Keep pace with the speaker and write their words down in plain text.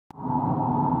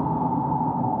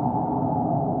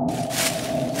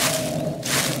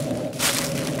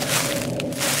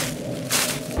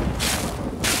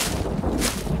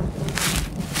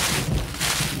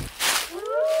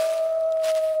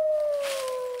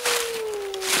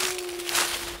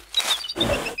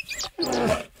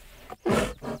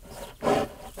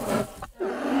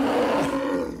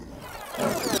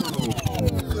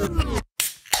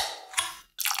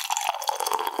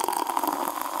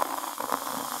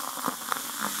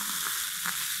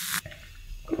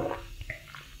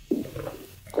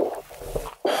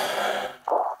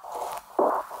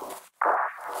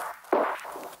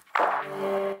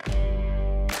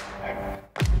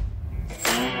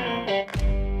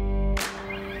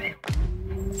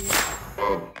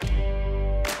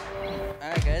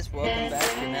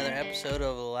episode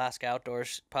of Alaska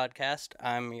Outdoors Podcast.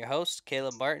 I'm your host,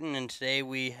 Caleb Barton, and today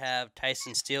we have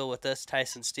Tyson Steele with us.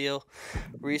 Tyson Steele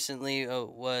recently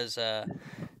was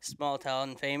small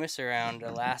town famous around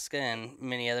Alaska and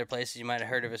many other places. You might have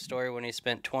heard of his story when he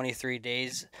spent 23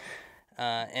 days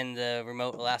in the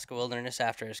remote Alaska wilderness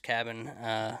after his cabin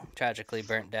tragically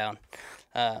burnt down.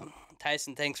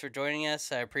 Tyson, thanks for joining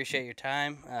us. I appreciate your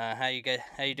time. How you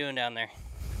doing down there?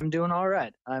 I'm doing all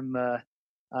right.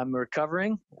 I'm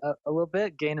recovering a little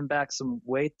bit, gaining back some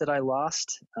weight that I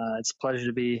lost. It's a pleasure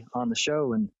to be on the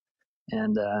show and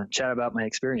chat about my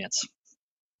experience.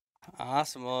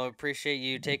 Awesome. Well, I appreciate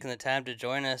you taking the time to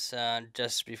join us.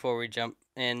 Just before we jump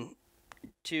in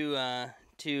to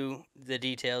the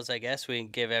details, I guess we can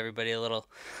give everybody a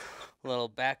little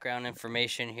background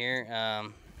information here.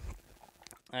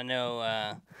 I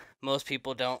know most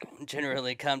people don't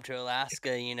generally come to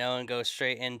Alaska, and go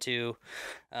straight into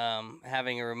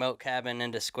having a remote cabin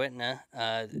into Squitna.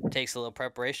 It takes a little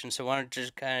preparation. So why don't you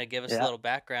just kind of give us a little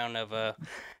background of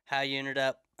how you ended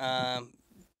up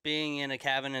being in a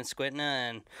cabin in Squitna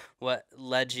and what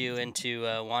led you into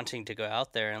wanting to go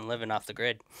out there and living off the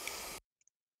grid?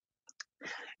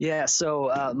 Yeah,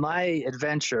 so my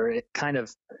adventure, it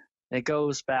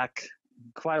goes back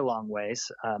quite a long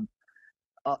ways.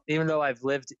 Even though I've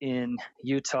lived in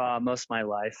Utah most of my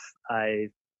life,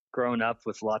 I've grown up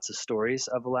with lots of stories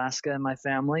of Alaska in my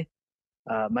family.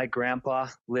 My grandpa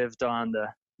lived on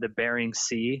the Bering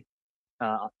Sea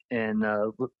in a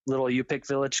little Yupik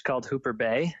village called Hooper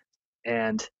Bay,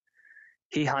 and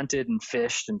he hunted and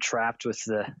fished and trapped with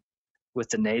the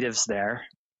natives there.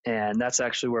 And that's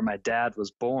actually where my dad was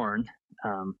born.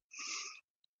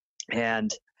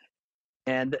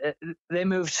 And they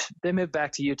moved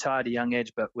back to Utah at a young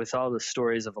age, but with all the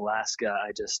stories of Alaska,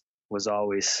 I just was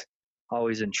always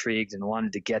intrigued and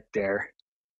wanted to get there.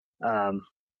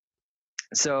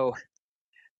 So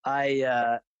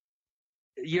I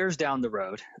years down the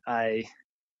road, I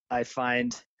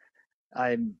find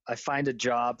a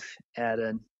job at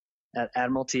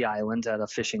Admiralty Island at a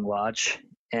fishing lodge,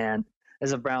 and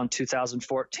as of around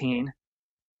 2014,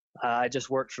 I just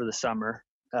worked for the summer,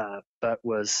 but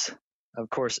was of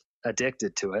course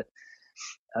addicted to it,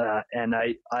 and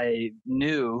I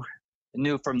knew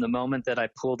from the moment that I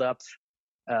pulled up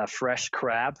fresh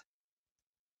crab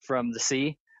from the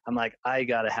sea, I'm like, I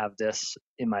gotta have this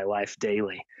in my life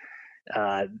daily.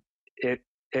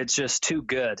 It's just too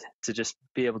good to just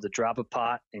be able to drop a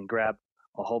pot and grab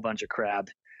a whole bunch of crab,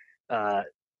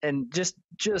 and just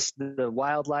the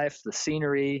wildlife, the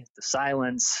scenery, the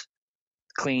silence,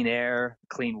 clean air,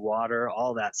 clean water,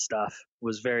 all that stuff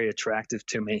was very attractive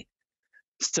to me.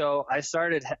 So I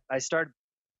started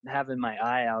having my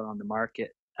eye out on the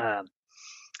market.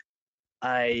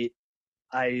 I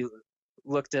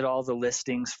looked at all the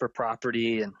listings for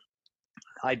property, and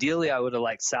ideally I would have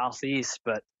liked Southeast,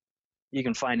 but you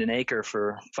can find an acre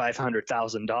for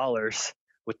 $500,000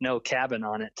 with no cabin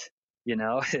on it.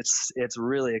 It's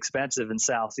really expensive in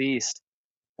Southeast.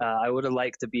 I would have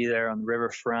liked to be there on the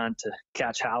riverfront to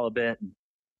catch halibut and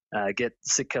get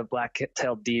Sitka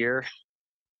black-tailed deer,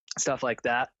 stuff like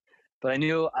that. But I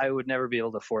knew I would never be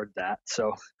able to afford that.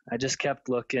 So I just kept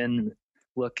looking.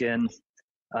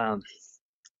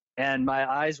 And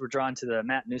my eyes were drawn to the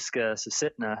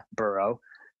Matanuska-Susitna borough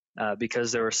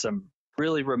because there were some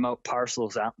really remote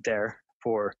parcels out there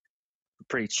for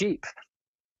pretty cheap.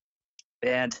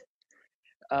 And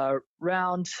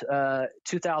around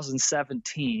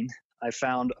 2017, I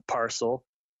found a parcel,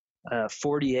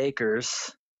 40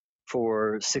 acres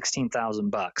for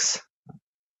 $16,000.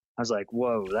 I was like,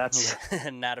 whoa, that's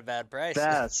not a bad price.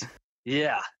 That's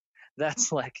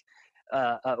like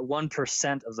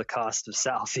 1% of the cost of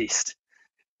Southeast.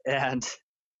 And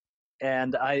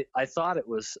I thought it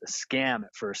was a scam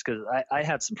at first, because I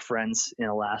had some friends in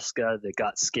Alaska that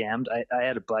got scammed. I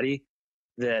had a buddy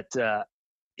that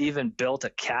even built a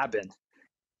cabin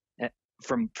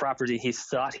from property he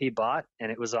thought he bought,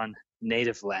 and it was on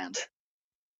native land.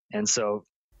 And so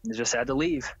he just had to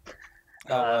leave.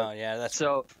 Oh, wow. Yeah, that's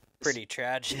so pretty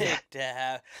tragic to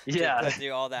have to put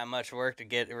through all that much work to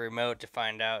get a remote to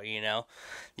find out,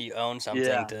 you own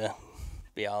something to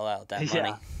be all out that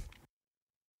money.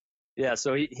 Yeah,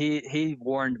 so he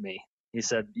warned me. He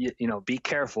said, be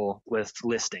careful with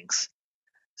listings.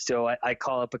 So I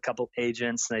call up a couple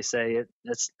agents, and they say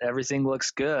everything looks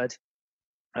good.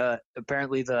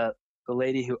 Apparently the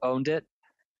lady who owned it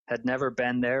had never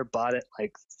been there, bought it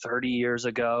like 30 years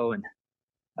ago, and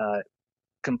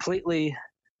completely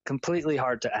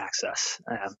hard to access.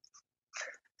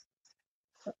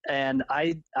 And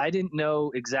I didn't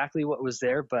know exactly what was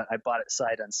there, but I bought it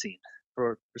sight unseen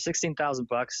for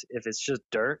 $16,000. If it's just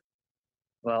dirt,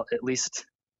 well, at least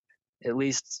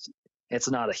it's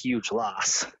not a huge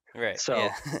loss. Right. So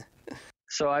Yeah.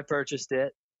 so I purchased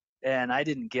it, and I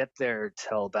didn't get there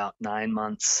till about 9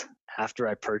 months after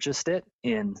I purchased it.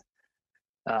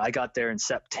 I got there in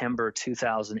September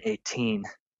 2018,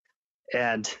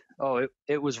 and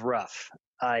it was rough.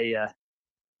 I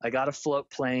got a float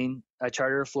plane. I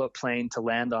chartered a float plane to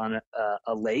land on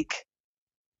a lake.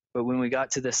 But when we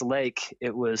got to this lake,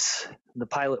 the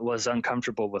pilot was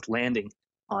uncomfortable with landing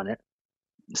on it.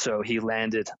 So he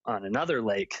landed on another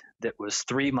lake that was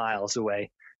 3 miles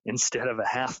away instead of a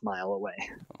half mile away.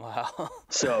 Wow.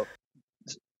 So,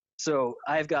 so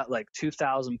I've got like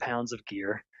 2,000 pounds of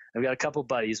gear. I've got a couple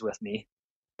buddies with me.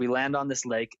 We land on this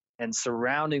lake, and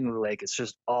surrounding the lake, it's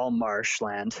just all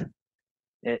marshland.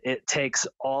 It takes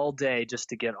all day just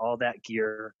to get all that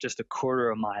gear, just a quarter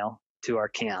of a mile to our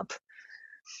camp.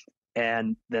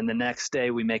 And then the next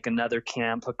day we make another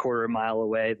camp a quarter of a mile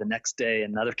away. The next day,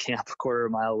 another camp a quarter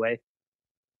of a mile away.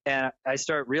 And I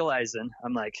start realizing,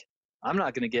 I'm like, I'm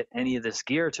not going to get any of this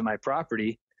gear to my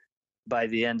property by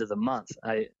the end of the month.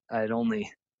 I had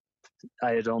only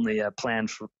planned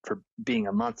for being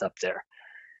a month up there,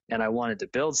 and I wanted to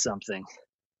build something.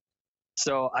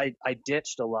 So I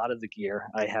ditched a lot of the gear.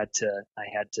 I had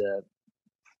to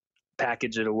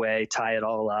package it away, tie it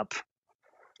all up,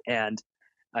 and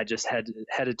I just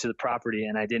headed to the property,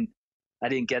 and I didn't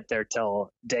get there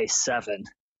till day 7,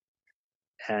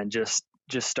 and just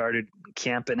started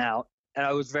camping out. And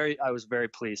I was very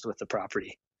pleased with the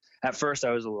property. At first,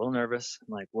 I was a little nervous.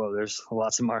 I'm like, whoa, there's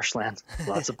lots of marshland,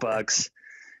 lots of bugs,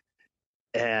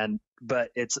 but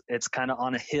it's kind of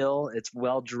on a hill. It's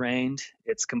well drained.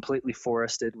 It's completely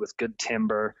forested with good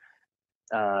timber.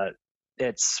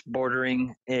 It's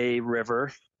bordering a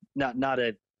river, not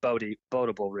a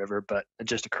boatable river, but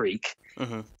just a creek.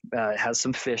 Mm-hmm. It has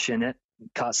some fish in it.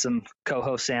 Caught some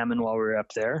coho salmon while we were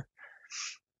up there,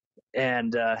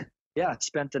 and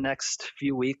spent the next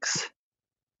few weeks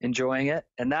enjoying it.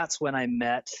 And that's when I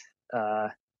met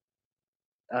an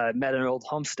old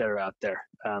homesteader out there.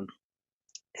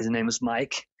 His name was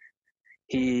Mike.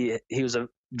 He was a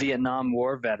Vietnam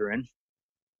War veteran,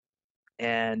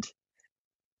 and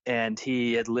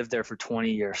he had lived there for 20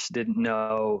 years. Didn't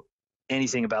know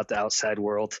anything about the outside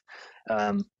world,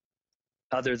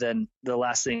 other than the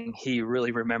last thing he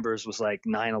really remembers was like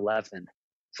 9/11.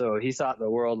 So he thought the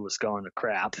world was going to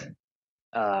crap,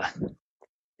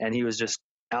 and he was just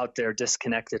out there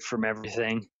disconnected from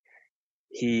everything.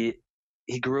 He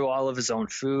grew all of his own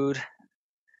food.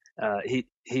 He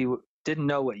didn't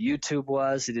know what YouTube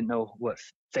was. He didn't know what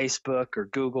Facebook or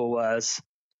Google was.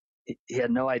 He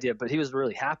had no idea, but he was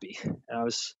really happy, and I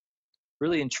was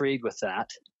really intrigued with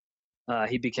that.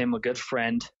 He became a good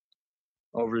friend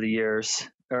over the years,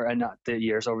 or not the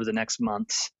years, over the next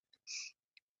months.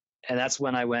 And that's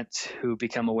when I went to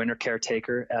become a winter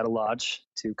caretaker at a lodge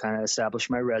to kind of establish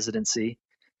my residency.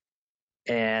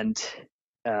 And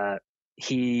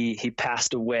he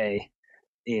passed away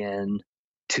in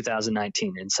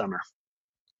 2019 in summer.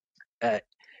 And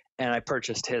I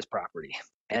purchased his property.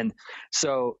 And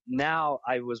so now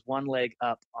I was one leg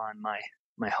up on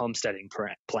my homesteading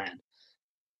plan.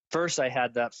 First, I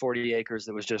had that 40 acres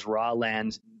that was just raw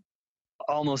land,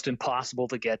 almost impossible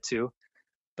to get to.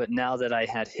 But now that I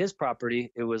had his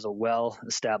property, it was a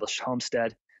well-established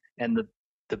homestead. And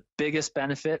the biggest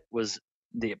benefit was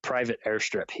the private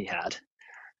airstrip he had.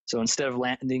 So instead of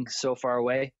landing so far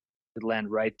away, it'd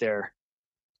land right there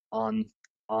on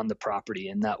the property.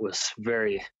 And that was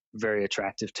very, very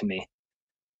attractive to me.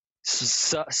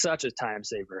 Such a time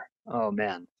saver. Oh,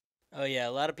 man. Oh yeah,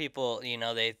 a lot of people,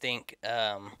 they think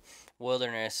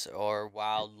wilderness or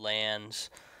wild lands,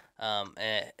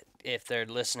 if they're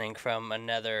listening from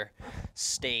another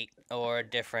state or a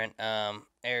different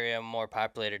area, more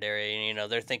populated area,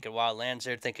 they're thinking wild lands.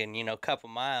 They're thinking, couple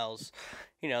miles,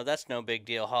 that's no big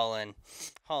deal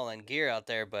hauling gear out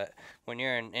there. But when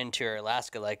you're in interior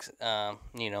Alaska, like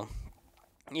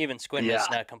even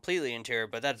Squidness, not completely interior,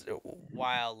 but that's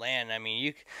wild land. I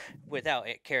mean, without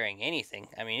it carrying anything,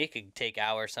 I mean, it could take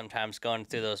hours sometimes going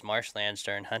through those marshlands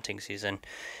during hunting season.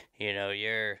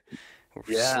 You're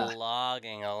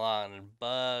slogging along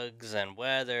bugs and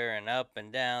weather and up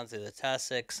and down through the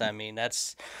tussocks. I mean,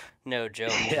 that's no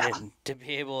joke. To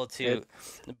be able to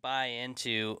buy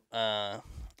into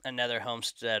another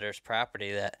homesteader's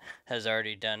property that has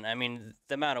already done, I mean,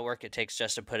 the amount of work it takes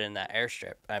just to put in that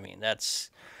airstrip, I mean,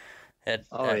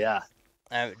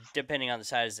 depending on the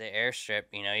size of the airstrip,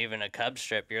 even a cub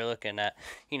strip, you're looking at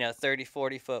 30,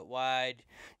 40 foot wide,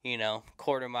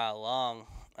 quarter mile long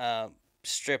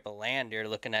strip of land you're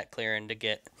looking at clearing to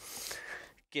get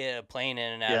a plane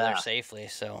in and out of there safely.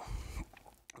 So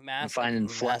and Massive, finding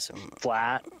massive.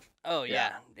 flat. Oh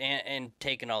Yeah, yeah, and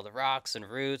taking all the rocks and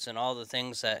roots and all the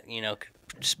things that could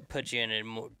just put you in a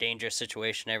more dangerous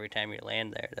situation every time you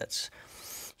land there. That's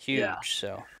yeah. huge.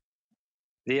 So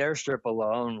The airstrip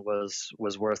alone was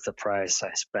worth the price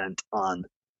I spent on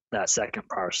that second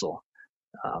parcel.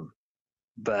 Um,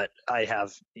 but I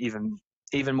have even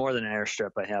more than an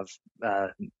airstrip. I have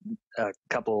a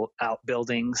couple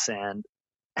outbuildings and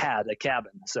had a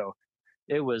cabin. So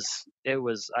it was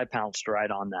I pounced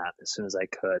right on that as soon as I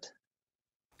could.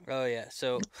 oh yeah,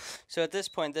 so at this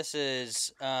point, this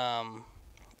is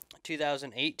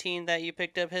 2018 that you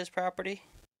picked up his property.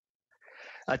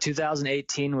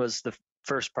 2018 was the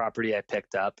first property I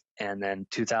picked up, and then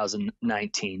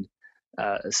 2019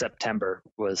 September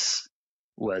was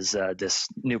this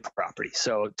new property.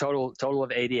 So total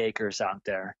of 80 acres out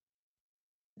there,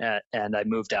 and I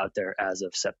moved out there as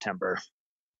of September.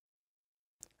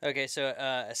 Okay,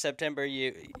 so September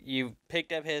you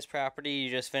picked up his property. You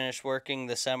just finished working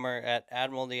the summer at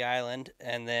Admiralty Island,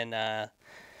 and then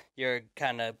you're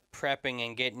kind of prepping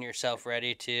and getting yourself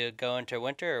ready to go into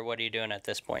winter, or what are you doing at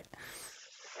this point?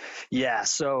 Yeah,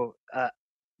 so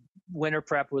winter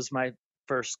prep was my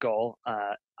first goal.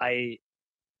 I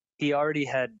He already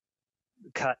had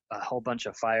cut a whole bunch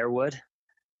of firewood,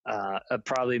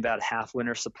 probably about half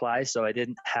winter supply, so I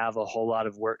didn't have a whole lot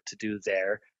of work to do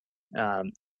there.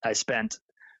 Um, I spent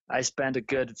a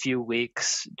good few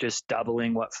weeks just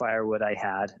doubling what firewood I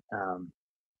had,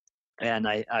 and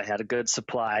I had a good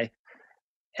supply,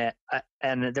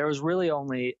 and there was really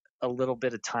only a little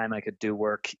bit of time I could do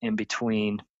work in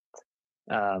between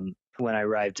when I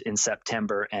arrived in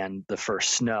September and the first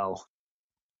snow.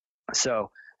 So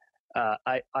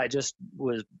I just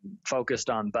was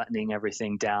focused on buttoning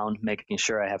everything down, making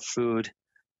sure I have food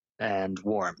and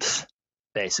warmth,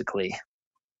 basically.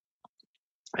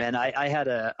 And I had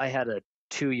a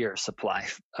 2 year supply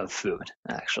of food,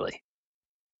 actually.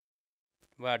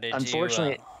 Well, did you?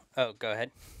 Unfortunately, Oh, go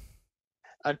ahead.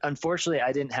 unfortunately,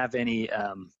 I didn't have any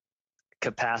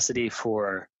capacity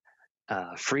for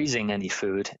freezing any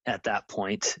food at that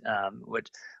point. Which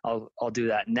I'll do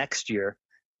that next year,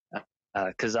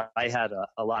 because I had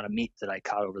a lot of meat that I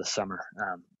caught over the summer.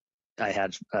 I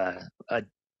had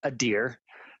a deer,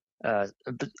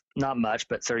 not much,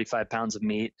 but 35 pounds of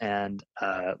meat and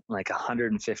like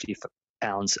 150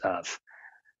 pounds of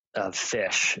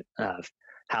fish,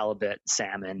 halibut,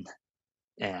 salmon,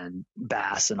 and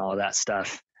bass, and all that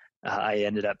stuff. I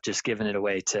ended up just giving it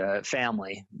away to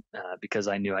family because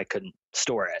I knew I couldn't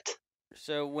store it.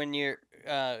 So when you're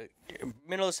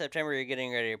middle of September, you're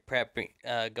getting ready to prep,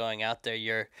 going out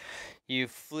there. You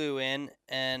flew in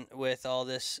and with all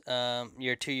this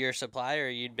your 2 year supply, or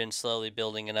you'd been slowly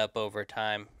building it up over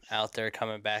time out there,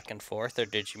 coming back and forth, or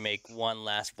did you make one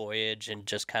last voyage and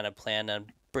just kind of plan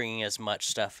on bringing as much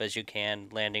stuff as you can,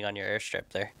 landing on your airstrip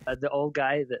there? The old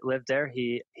guy that lived there,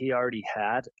 he already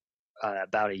had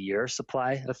about a year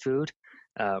supply of food,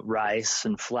 rice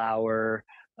and flour,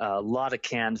 a lot of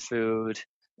canned food,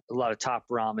 a lot of top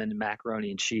ramen,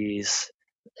 macaroni and cheese,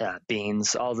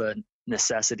 beans, all the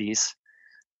necessities.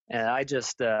 And I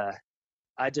just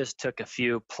took a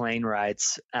few plane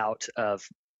rides out of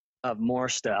more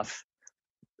stuff,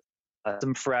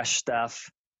 some fresh stuff.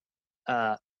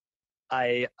 I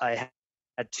had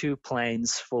two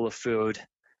planes full of food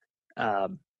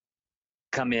um,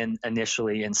 come in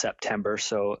initially in September,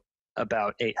 so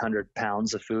about 800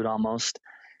 pounds of food almost.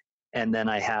 And then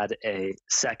I had a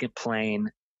second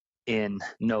plane in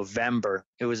November.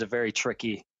 It was a very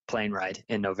tricky plane ride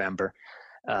in November.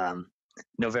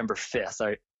 November 5th.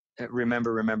 I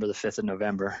remember the 5th of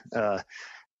November.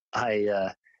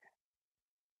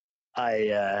 I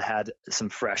had some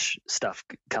fresh stuff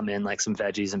come in, like some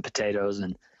veggies and potatoes,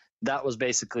 and that was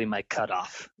basically my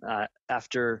cutoff.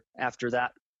 After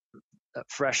that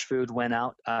fresh food went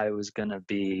out, I was going to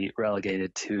be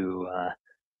relegated to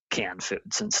canned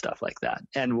foods and stuff like that,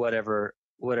 and whatever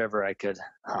I could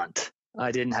hunt.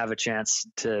 I didn't have a chance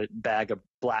to bag a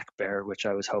black bear, which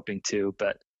I was hoping to,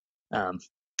 but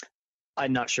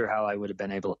I'm not sure how I would have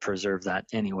been able to preserve that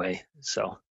anyway.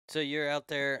 So you're out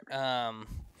there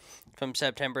from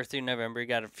September through November. You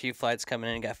got a few flights coming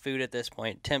in. You got food at this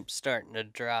point. Temps starting to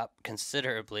drop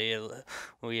considerably.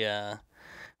 We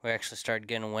actually started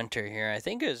getting winter here. I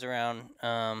think it was around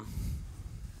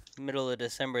middle of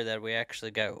December that we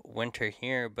actually got winter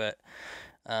here. But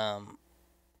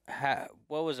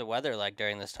what was the weather like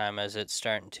during this time as it's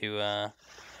starting to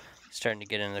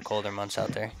get into the colder months out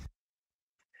there?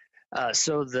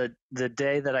 So the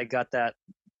day that I got that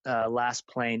last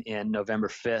plane in, November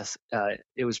 5th,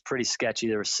 it was pretty sketchy.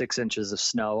 There was 6 inches of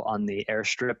snow on the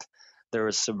airstrip there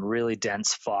was some really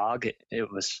dense fog. It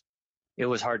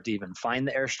was hard to even find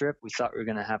the airstrip. We thought we were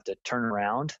going to have to turn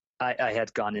around. I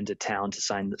had gone into town to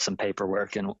sign some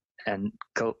paperwork and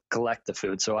collect the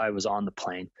food, so I was on the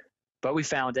plane. But we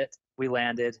found it. We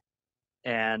landed,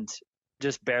 and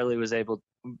just barely was able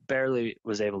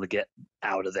to get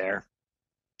out of there.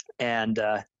 And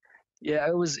yeah,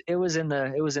 it was in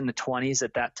the 20s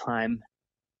at that time.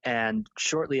 And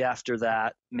shortly after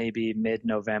that, maybe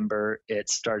mid-November, it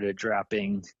started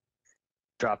dropping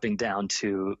down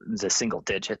to the single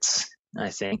digits, I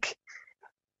think.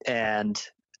 And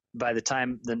by the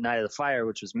time the night of the fire,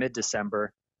 which was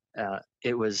mid-December,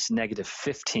 it was negative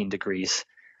 15 degrees.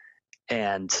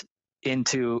 And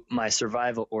into my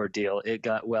survival ordeal, it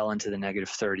got well into the negative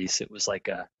 30s. It was like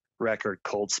a record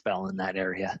cold spell in that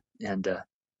area, and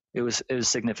it was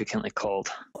significantly cold.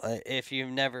 If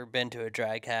you've never been to a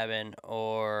dry cabin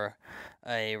or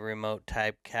a remote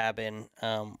type cabin,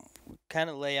 kind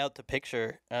of lay out the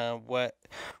picture.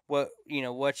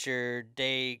 What's your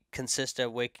day consist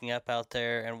of waking up out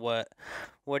there, and what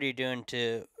are you doing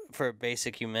for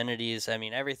basic amenities? I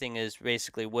mean, everything is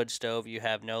basically wood stove. You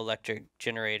have no electric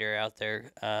generator out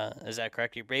there. Is that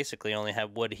correct? You basically only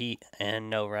have wood heat and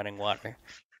no running water.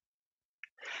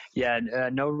 Yeah,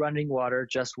 no running water,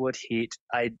 just wood heat.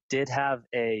 I did have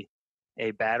a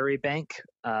battery bank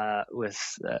with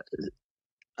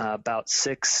about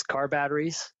 6 car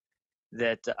batteries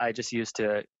that I just used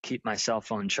to keep my cell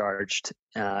I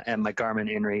and my Garmin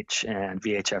InReach and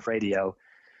VHF radio.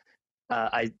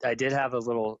 I did have a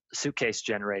little suitcase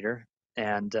generator,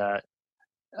 and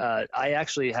I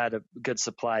actually had a good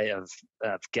supply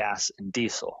of gas and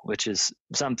diesel, which is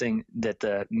something that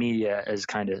the media has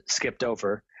kind of skipped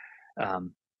over,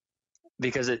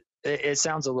 because it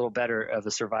sounds a little better of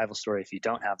a survival story if you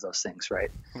don't have those things,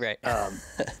 right? Right.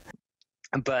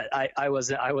 But I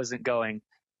wasn't going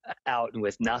out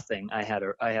with nothing. I had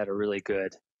a really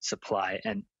good supply,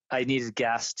 and I needed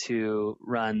gas to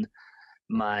run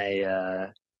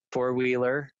my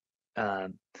 4-wheeler,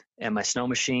 and my snow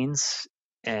machines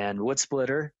and wood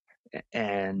splitter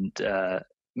and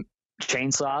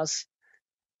chainsaws,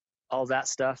 all that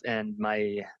stuff, and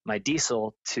my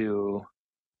diesel to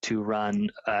run.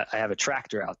 I have a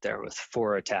tractor out there with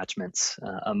 4 attachments: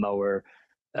 a mower,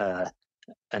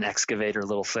 an excavator,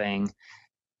 little thing,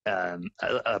 a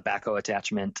backhoe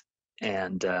attachment,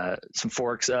 and some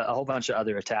forks, a whole bunch of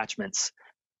other attachments.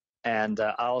 And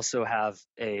I also have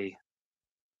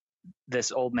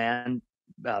this old man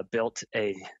built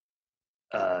a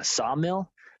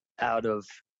sawmill out of.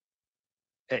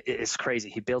 It's crazy.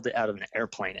 He built it out of an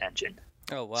airplane engine.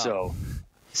 Oh wow.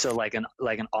 So like an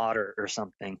otter or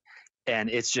something, and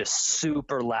it's just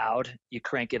super loud. You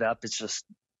crank it up, it's just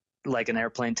like an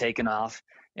airplane taking off,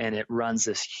 and it runs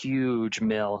this huge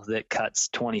mill that cuts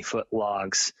 20-foot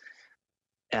logs.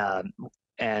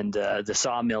 And the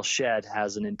sawmill shed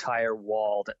has an entire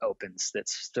wall that opens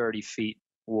that's 30 feet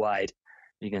wide.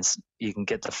 You can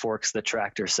get the forks of the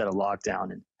tractor, set a log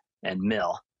down, and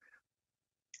mill.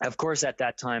 Of course, at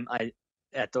that time,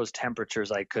 at those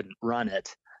temperatures, I couldn't run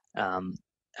it.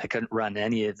 I couldn't run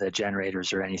any of the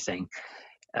generators or anything.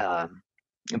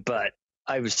 But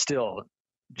I was still,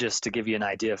 just to give you an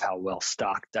idea of how well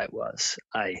stocked I was,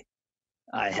 I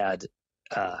had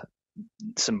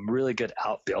some really good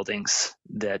outbuildings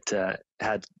that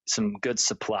had some good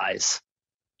supplies,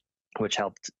 which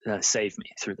helped save me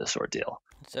through this ordeal.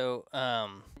 So,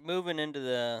 moving into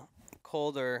the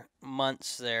colder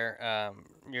months there,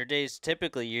 your days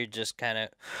typically you just kind of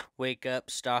wake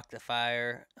up, stock the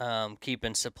fire,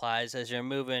 keeping supplies as you're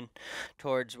moving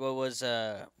towards what was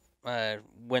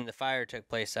when the fire took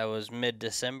place. That was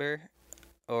mid-December,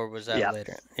 or was that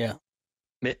later? Yeah.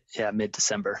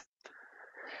 Mid-December.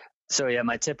 So yeah,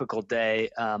 my typical day,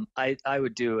 I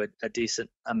would do a decent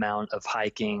amount of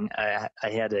hiking. I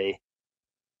had a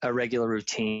regular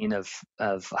routine of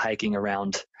hiking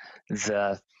around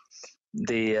the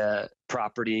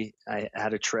property. I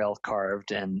had a trail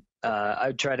carved, and I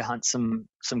would try to hunt some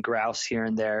grouse here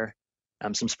and there,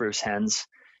 some spruce hens,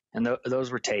 and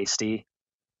those were tasty.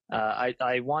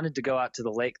 I wanted to go out to the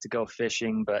lake to go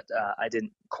fishing, but I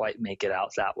didn't quite make it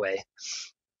out that way.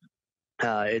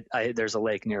 There's a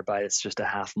lake nearby. It's just a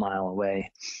half-mile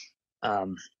away.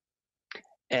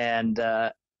 And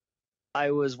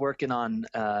I was working on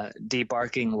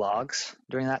debarking logs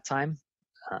during that time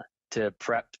to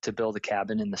prep to build a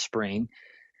cabin in the spring.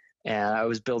 And I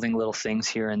was building little things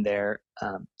here and there.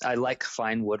 I like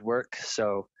fine woodwork,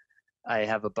 so I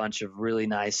have a bunch of really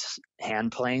nice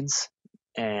hand planes.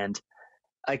 And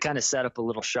I kind of set up a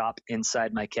little shop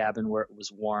inside my cabin where it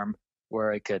was warm,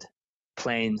 where I could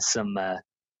plane some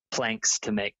planks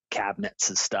to make cabinets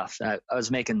and stuff. I was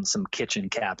making some kitchen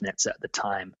cabinets at the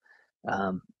time.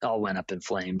 All went up in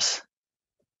flames.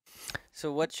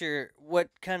 So what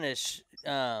kind of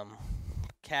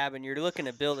cabin you're looking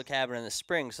to build a cabin in the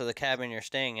spring? So the cabin you're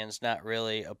staying in is not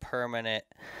really a permanent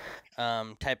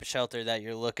type of shelter that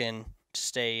you're looking to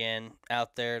stay in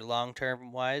out there long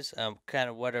term wise. Kind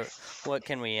of what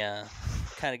can we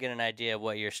kind of get an idea of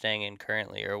what you're staying in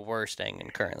currently, or were staying in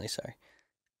currently? Sorry.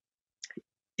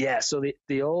 Yeah, so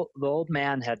the old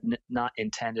man had not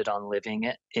intended on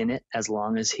living in it as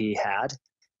long as he had.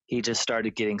 He just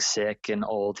started getting sick and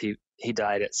old. He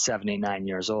died at 79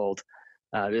 years old.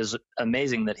 It was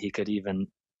amazing that he could even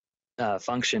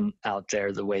function out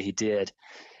there the way he did.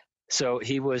 So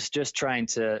he was just trying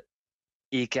to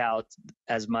eke out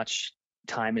as much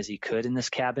time as he could in this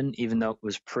cabin, even though it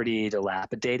was pretty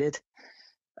dilapidated.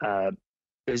 Uh,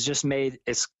 it was just made,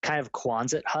 it's kind of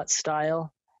Quonset hut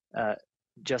style, uh,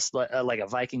 just like a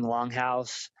Viking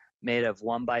longhouse made of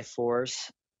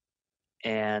 1x4s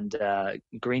and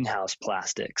greenhouse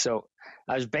plastic. So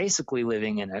I was basically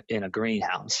living in a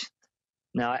greenhouse.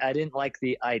 Now I didn't like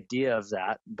the idea of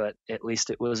that, but at least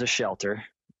it was a shelter.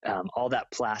 All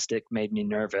that plastic made me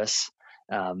nervous,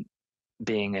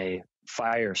 being a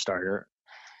fire starter.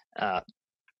 Uh,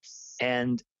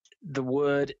 and the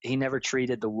wood, he never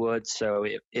treated the wood, so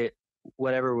it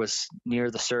whatever was near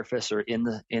the surface or in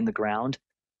the ground,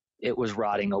 it was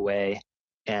rotting away.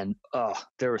 And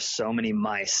there were so many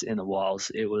mice in the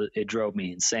walls. It drove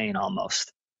me insane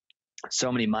almost.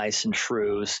 So many mice and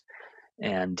shrews,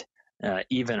 and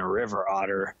even a river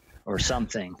otter or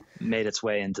something made its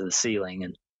way into the ceiling.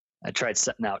 And I tried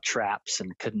setting out traps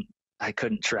and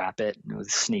couldn't trap it. It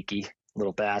was sneaky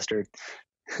little bastard.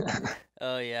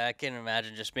 Oh yeah, I can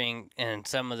imagine just being in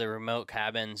some of the remote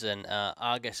cabins. In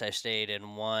August, I stayed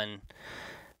in one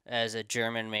as a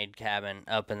German-made cabin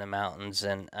up in the mountains,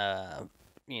 and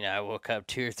I woke up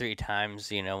 2 or 3 times,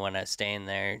 when I was staying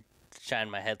there, shine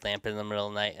my headlamp in the middle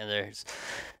of the night, and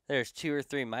there's 2 or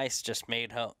 3 mice just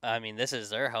made home. I mean, this is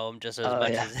their home just as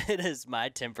much Yeah. as it is my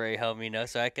temporary home,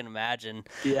 so I can imagine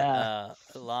Yeah.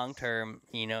 long term,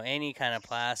 any kind of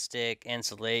plastic,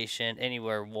 insulation,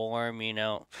 anywhere warm,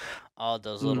 all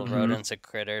those little Mm-hmm. rodents and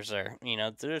critters are,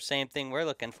 they're the same thing we're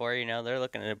looking for, they're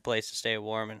looking at a place to stay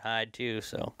warm and hide too.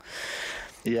 So,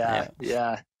 Yeah.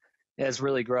 yeah. Yeah. It's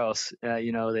really gross.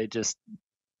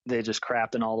 They just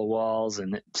crap in all the walls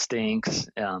and it stinks.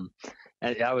 And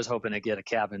I was hoping to get a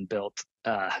cabin built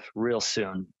real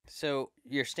soon. So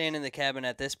you're staying in the cabin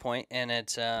at this point, and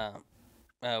it's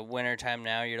winter time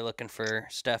now. You're looking for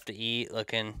stuff to eat,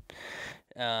 and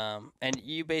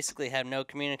you basically have no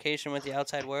communication with the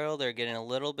outside world, or getting a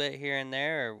little bit here and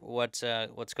there, or what's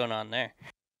going on there?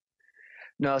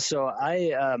 No, so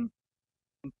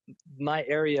my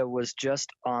area was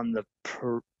just on the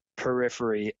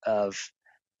periphery of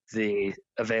the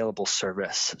available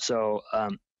service. So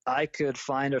I could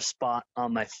find a spot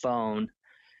on my phone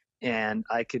and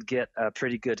I could get a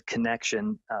pretty good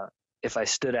connection if I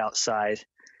stood outside.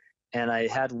 And I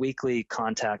had weekly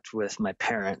contact with my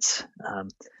parents.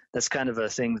 That's kind of a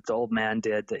thing that the old man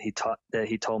did that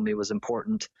he told me was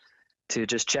important, to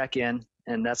just check in,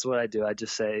 and that's what I do. I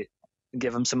just say,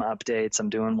 give him some updates. I'm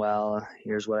doing well.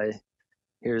 Here's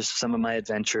some of my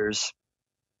adventures.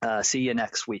 See you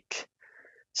next week.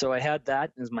 So I had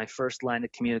that as my first line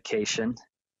of communication,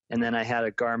 and then I had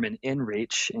a Garmin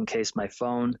InReach in case my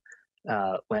phone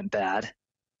went bad,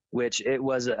 which it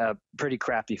was a pretty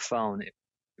crappy phone.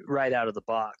 Right out of the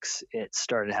box, it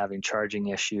started having charging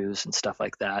issues and stuff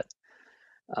like that.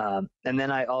 And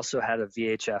then I also had a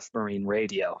VHF marine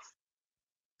radio.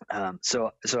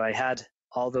 So I had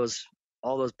all those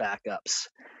backups,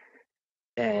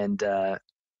 and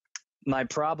my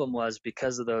problem was,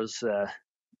 because of those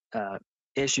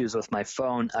issues with my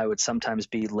phone, I would sometimes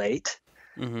be late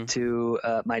Mm-hmm. to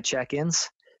my check-ins,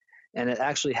 and it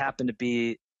actually happened to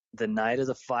be the night of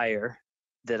the fire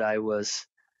that I was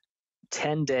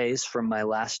 10 days from my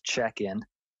last check-in.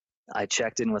 I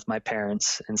checked in with my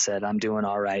parents and said, I'm doing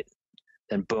all right.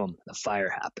 And boom, the fire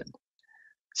happened.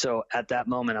 So at that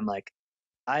moment, I'm like,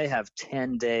 I have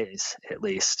 10 days at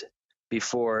least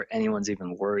before anyone's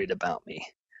even worried about me.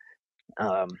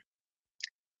 And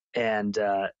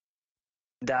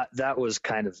that was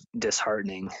kind of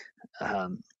disheartening.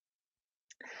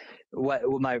 What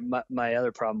my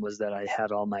other problem was that I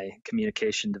had all my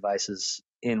communication devices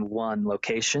in one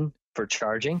location for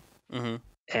charging, Mm-hmm.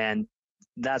 and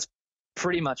that's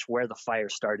pretty much where the fire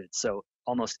started. So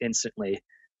almost instantly,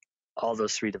 all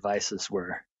those 3 devices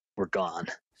were gone.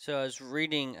 So I was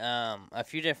reading a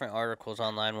few different articles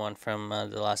online, one from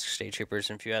the Alaska State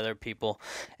Troopers and a few other people,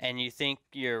 and you think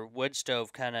your wood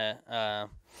stove kind of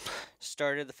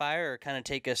started the fire, or kind of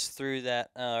take us through that,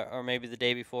 or maybe the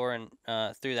day before and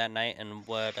through that night, and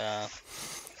what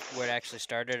actually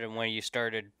started, and when you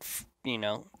started,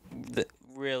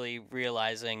 really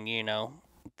realizing,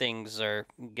 things are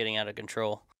getting out of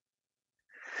control.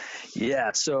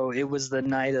 Yeah, so it was the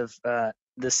night of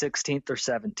the 16th or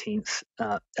 17th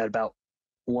at about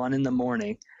 1 in the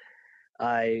morning.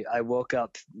 I woke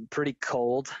up pretty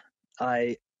cold.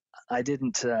 I I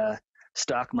didn't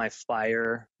stock my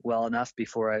fire well enough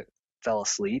before I fell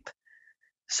asleep.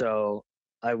 So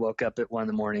I woke up at 1 in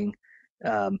the morning.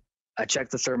 Um, I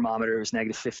checked the thermometer. It was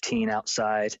negative 15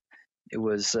 outside. It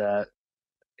was uh,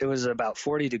 it was about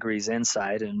 40 degrees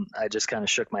inside, and I just kind of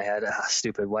shook my head. Ah,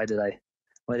 stupid. Why did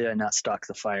I not stock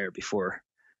the fire before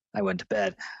I went to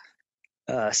bed?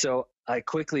 So I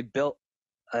quickly built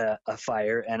a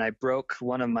fire, and I broke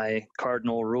one of my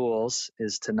cardinal rules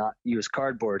is to not use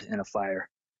cardboard in a fire.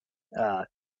 Uh,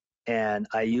 and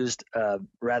I used a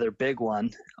rather big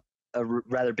one,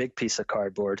 rather big piece of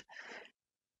cardboard.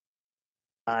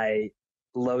 I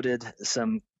loaded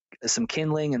some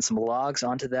kindling and some logs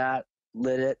onto that,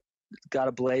 lit it, got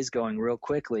a blaze going real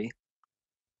quickly.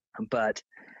 But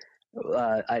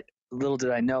I little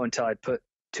did I know until I put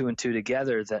two and two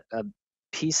together that a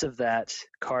piece of that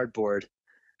cardboard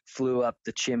flew up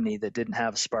the chimney that didn't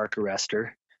have a spark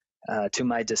arrestor. To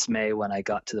my dismay, when I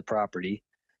got to the property,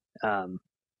 um,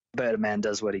 but a man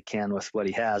does what he can with what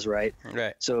he has, right?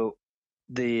 Right. So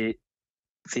the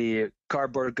the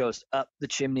cardboard goes up the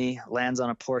chimney, lands on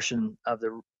a portion of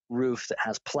the roof that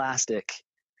has plastic,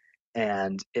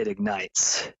 and it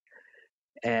ignites.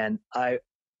 And I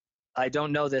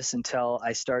don't know this until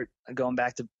I start going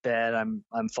back to bed.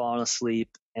 I'm falling asleep,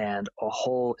 and a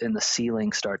hole in the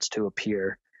ceiling starts to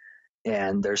appear,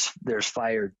 and there's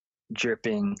fire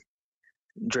dripping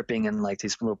in like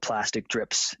these little plastic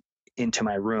drips into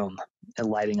my room and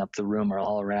lighting up the room or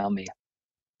all around me.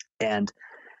 And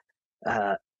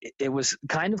it was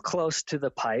kind of close to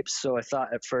the pipes, so I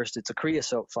thought at first it's a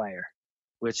creosote fire,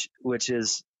 which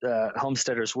is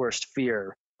homesteader's worst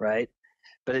fear, right?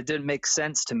 But it didn't make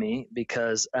sense to me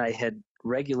because I had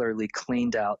regularly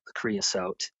cleaned out the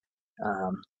creosote.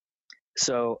 Um,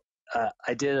 so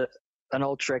I did an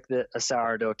old trick that a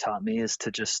sourdough taught me is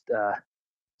to just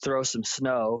throw some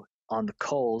snow on the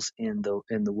coals in the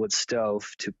wood stove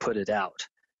to put it out.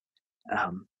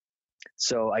 Um,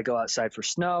 so I go outside for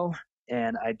snow,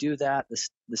 and I do that.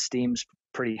 The steam's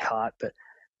pretty hot, but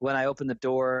when I opened the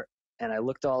door and I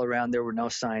looked all around, there were no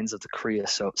signs of the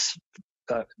creosote,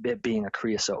 it being a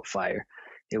creosote fire.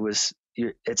 It's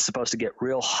supposed to get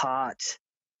real hot,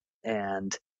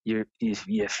 and you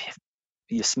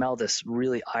smell this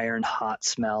really iron hot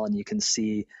smell, and you can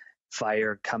see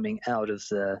fire coming out of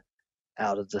the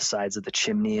sides of the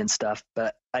chimney and stuff.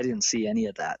 But I didn't see any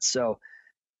of that, so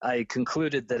I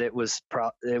concluded that it was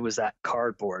that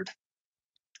cardboard.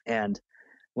 And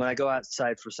when I go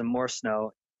outside for some more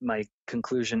snow, my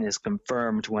conclusion is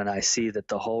confirmed when I see that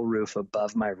the whole roof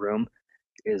above my room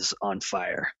is on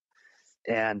fire,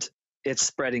 and it's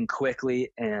spreading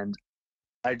quickly. And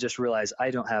I just realized I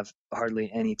don't have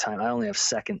hardly any time. I only have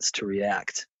seconds to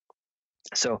react.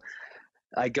 So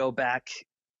I go back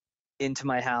into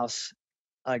my house.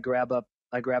 I grab a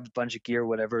bunch of gear,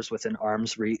 whatever's within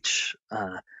arm's reach,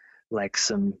 like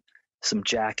some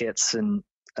jackets and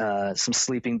some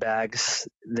sleeping bags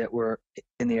that were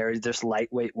in the area. There's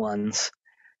lightweight ones,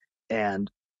 and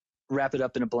wrap it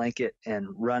up in a blanket and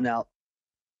run out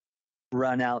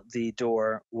the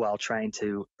door while trying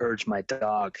to urge my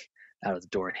dog out of the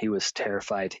door. And he was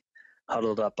terrified,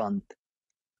 huddled up on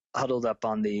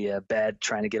the bed,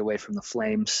 trying to get away from the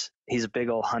flames. He's a big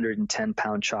old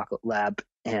 110-pound chocolate lab,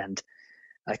 and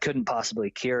I couldn't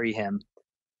possibly carry him.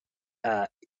 I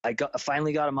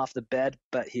finally got him off the bed,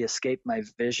 but he escaped my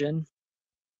vision.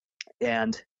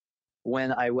 And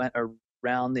when I went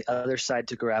around the other side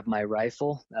to grab my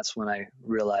rifle, that's when I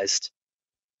realized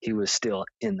he was still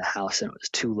in the house, and it was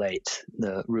too late.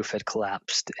 The roof had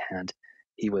collapsed, and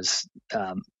he was.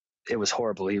 It was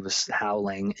horrible. He was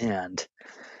howling, and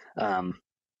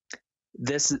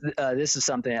this is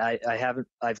something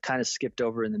I've kind of skipped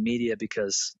over in the media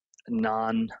because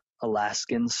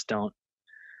non-Alaskans don't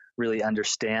really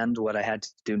understand what I had to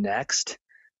do next.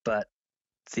 But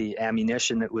the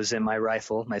ammunition that was in my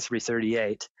rifle, my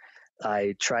 338,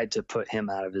 I tried to put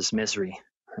him out of his misery.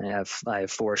 I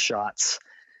have 4 shots,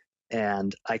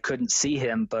 and I couldn't see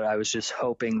him, but I was just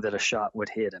hoping that a shot would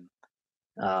hit him.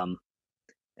 Um,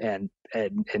 and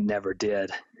it never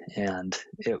did. And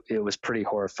it was pretty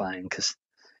horrifying because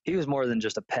he was more than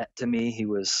just a pet to me. He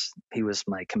was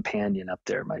my companion up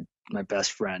there, my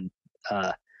best friend.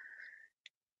 Uh,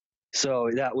 so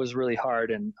that was really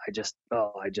hard, and I just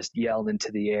yelled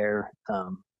into the air,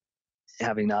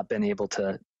 having not been able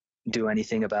to do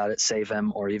anything about it, save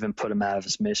him, or even put him out of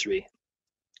his misery.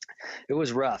 It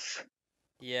was rough.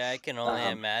 Yeah, I can only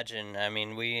Um, imagine. I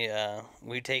mean,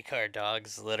 we take our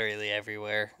dogs literally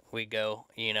everywhere we go,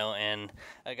 and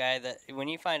a guy that when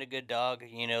you find a good dog,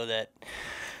 that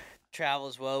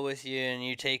travels well with you and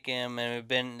you take him and have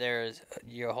been there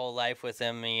your whole life with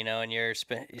him, and you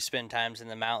spend times in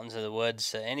the mountains or the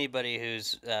woods. Anybody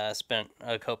who's spent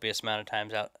a copious amount of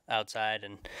times outside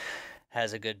and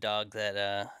has a good dog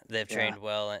that they've yeah, trained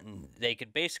well and they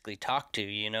could basically talk to.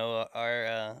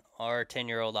 Our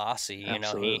 10-year-old Aussie.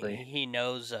 absolutely. He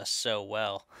knows us so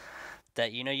well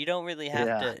that you don't really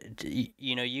have Yeah. to.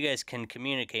 You guys can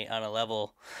communicate on a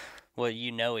level. Well,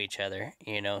 you know each other,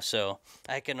 so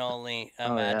I can only Oh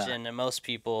yeah. imagine. And most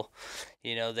people,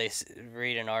 they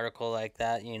read an article like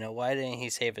that, why didn't he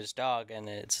save his dog? And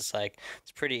it's just like,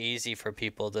 it's pretty easy for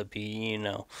people to be,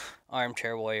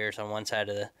 armchair warriors on one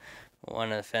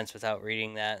of the fence without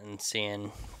reading that and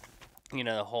seeing,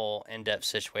 the whole in-depth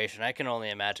situation. I can only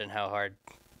imagine how hard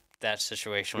that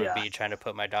situation would Yeah. be trying to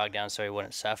put my dog down so he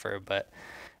wouldn't suffer. But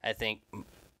I think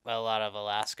a lot of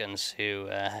Alaskans who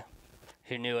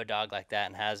knew a dog like that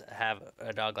and have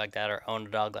a dog like that or own a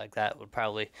dog like that would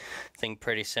probably think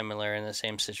pretty similar in the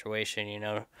same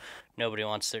situation. Nobody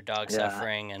wants their dog Yeah.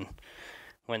 suffering, and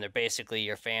when they're basically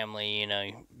your family,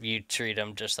 you treat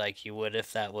them just like you would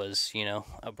if that was,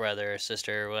 a brother or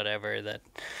sister or whatever that,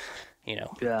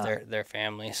 Yeah. their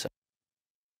family. So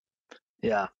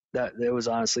Yeah. That it was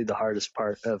honestly the hardest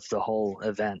part of the whole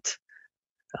event.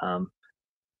 Um,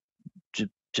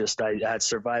 just I had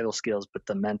survival skills, but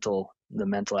the mental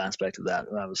aspect of that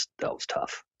was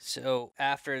tough. so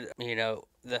after,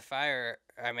 the fire,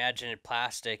 I imagine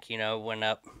plastic, went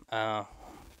up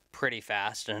pretty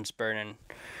fast and it's burning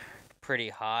pretty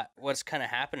hot. What's kind of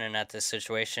happening at this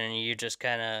situation? You just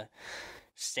kind of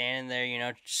standing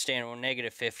there, standing with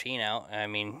negative 15 out. I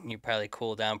mean, you probably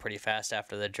cool down pretty fast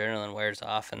after the adrenaline wears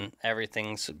off and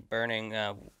everything's burning.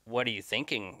 What are you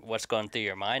thinking? What's going through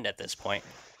your mind at this point?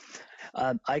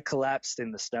 I collapsed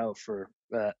in the snow for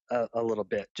a little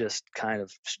bit, just kind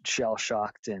of shell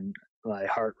shocked and my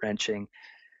heart wrenching.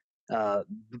 Uh,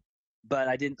 but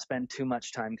I didn't spend too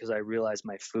much time because I realized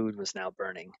my food was now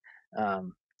burning.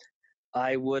 Um,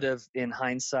 I would have, in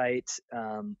hindsight,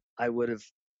 I would have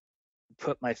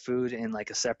put my food in like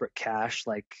a separate cache,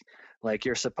 like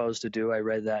you're supposed to do. I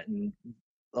read that in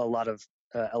a lot of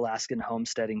Alaskan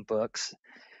homesteading books,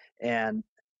 and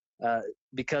uh,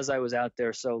 because I was out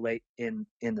there so late in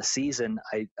the season,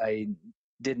 I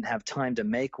didn't have time to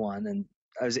make one, and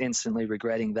I was instantly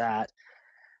regretting that.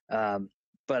 Um,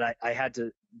 but I had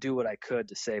to do what I could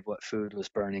to save what food was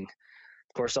burning.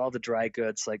 Of course, all the dry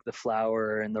goods like the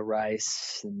flour and the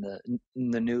rice and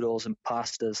the noodles and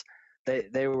pastas,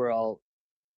 they were all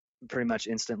pretty much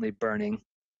instantly burning.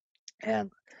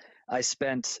 And I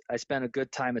spent a good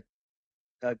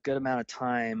amount of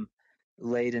time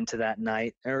late into that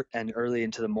night and early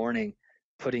into the morning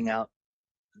putting out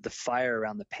the fire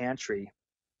around the pantry,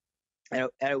 and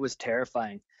it was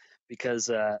terrifying because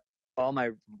all my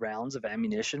rounds of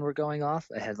ammunition were going off.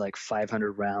 I had like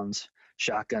 500 rounds,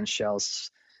 shotgun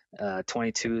shells,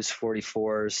 22s,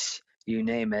 44s, you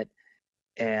name it,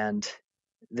 and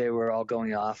they were all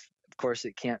going off. Of course,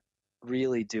 it can't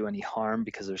really do any harm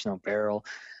because there's no barrel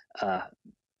uh,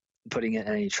 putting it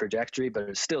in any trajectory, but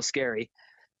it's still scary.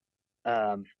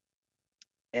 Um,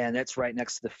 and it's right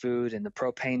next to the food, and the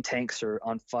propane tanks are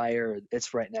on fire.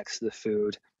 It's right next to the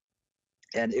food,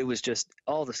 and it was just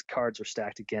all the cards were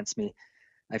stacked against me.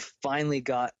 I finally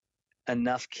got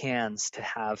enough cans to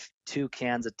have 2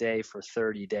 cans a day for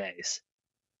 30 days.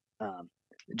 Um,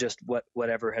 just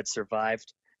whatever had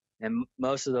survived, and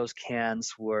most of those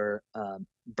cans were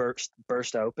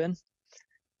burst open,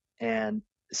 and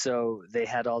so they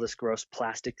had all this gross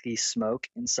plasticky smoke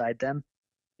inside them,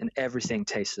 and everything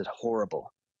tasted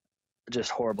horrible,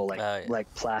 just horrible, like Yeah.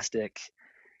 plastic.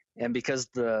 And because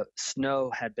the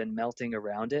snow had been melting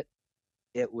around it,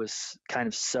 it was kind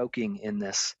of soaking in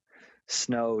this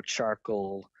snow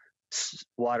charcoal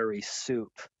watery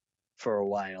soup for a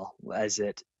while as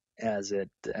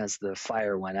the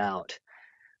fire went out.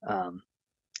 Um,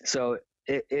 so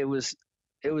it was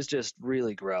just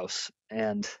really gross,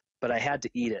 and but I had to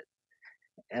eat it.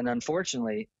 And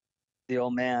unfortunately, the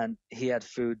old man, he had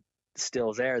food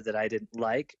still there that I didn't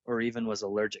like or even was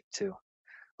allergic to,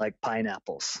 like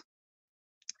pineapples.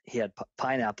 he had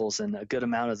pineapples, and a good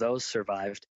amount of those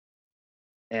survived.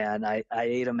 And I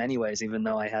ate them anyways, even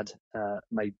though I had I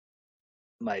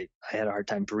had a hard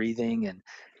time breathing, and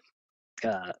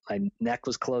my neck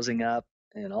was closing up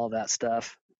and all that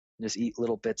stuff. Just eat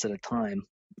little bits at a time.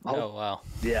 Hope, Oh wow.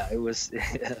 yeah, it was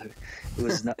it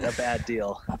was not a bad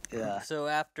deal. Yeah. So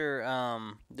after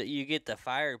that you get the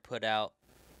fire put out,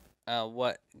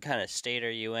 what kind of state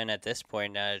are you in at this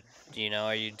point? Do you know,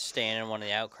 are you staying in one of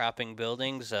the outcropping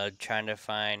buildings, trying to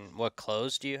find what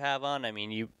clothes do you have on? I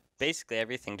mean, you basically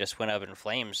everything just went up in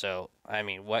flames. So I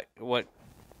mean, what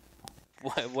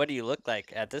do you look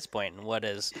like at this point, and what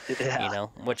is, you Yeah.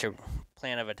 know, what's your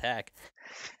plan of attack?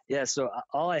 Yeah, so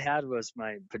all I had was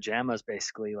my pajamas,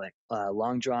 basically, like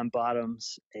long john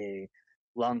bottoms, a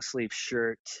long sleeve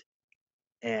shirt,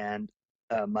 and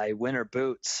my winter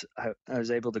boots. I was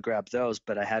able to grab those,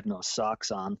 but I had no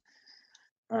socks on.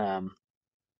 Um,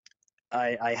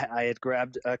 I had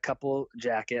grabbed a couple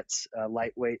jackets, a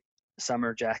lightweight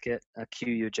summer jacket, a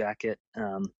QU jacket,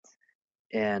 and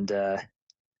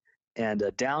and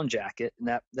a down jacket,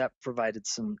 and that provided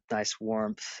some nice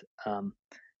warmth.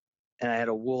 And I had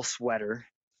a wool sweater.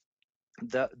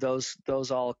 Those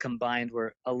all combined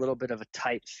were a little bit of a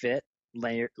tight fit,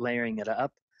 layering it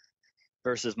up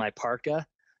versus my parka,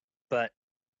 but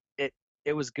it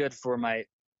it was good for my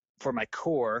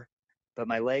core, but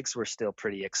my legs were still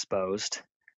pretty exposed.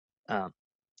 Um,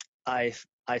 I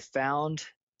I found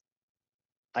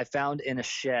I found in a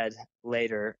shed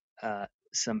later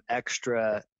some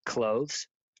extra clothes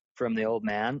from the old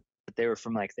man, but they were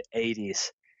from like the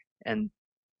 80s, and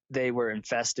they were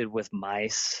infested with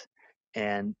mice,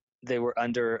 and they were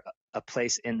under a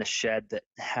place in the shed that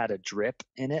had a drip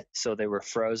in it, so they were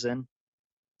frozen.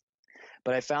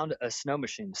 But I found a snow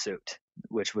machine suit,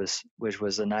 which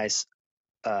was a nice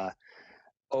uh,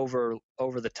 over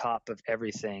the top of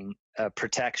everything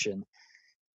protection.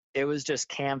 It was just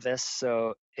canvas,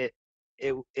 so it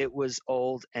was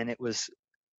old, and it was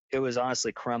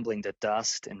honestly crumbling to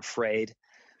dust and frayed,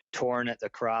 torn at the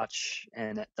crotch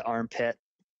and at the armpit.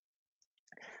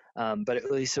 But at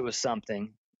least it was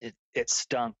something. It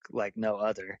stunk like no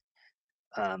other.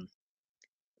 Um,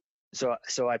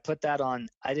 so I put that on.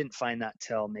 I didn't find that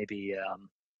till maybe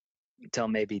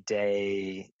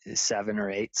day 7 or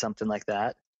 8, something like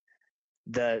that.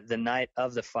 The night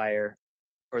of the fire,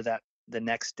 or that the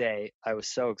next day, I was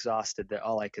so exhausted that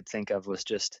all I could think of was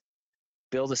just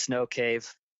build a snow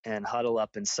cave and huddle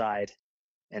up inside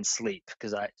and sleep,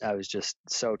 because I was just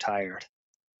so tired.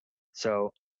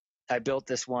 So I built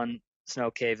this one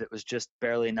snow cave that was just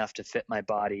barely enough to fit my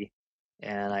body,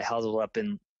 and I huddled up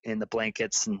in the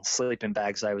blankets and sleeping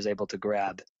bags I was able to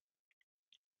grab,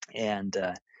 and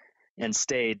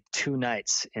stayed 2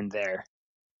 nights in there.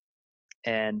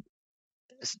 And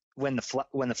when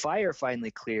the fire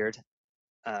finally cleared,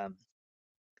 um,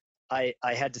 I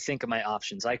had to think of my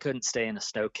options. I couldn't stay in a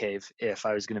snow cave if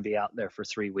I was going to be out there for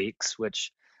 3 weeks,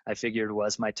 which I figured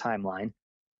was my timeline.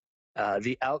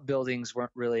 The outbuildings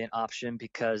weren't really an option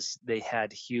because they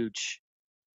had huge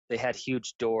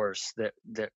doors that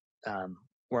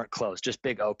weren't closed, just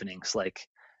big openings, like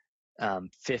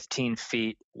 15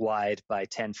 feet wide by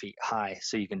 10 feet high,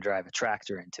 so you can drive a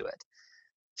tractor into it.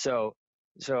 So,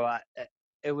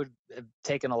 it would have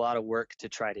taken a lot of work to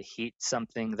try to heat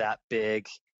something that big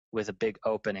with a big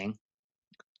opening.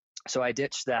 So I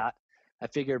ditched that. I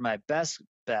figured my best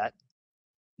bet,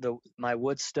 my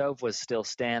wood stove was still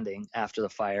standing after the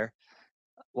fire.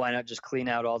 Why not just clean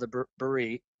out all the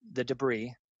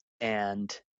debris,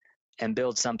 and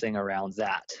build something around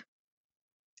that?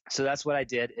 So that's what I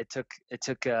did. It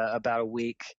took about a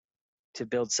week to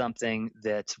build something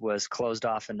that was closed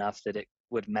off enough that it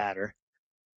would matter.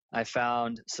 I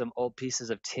found some old pieces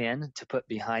of tin to put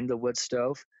behind the wood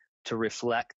stove to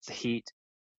reflect the heat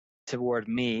toward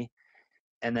me.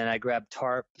 And then I grabbed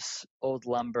tarps, old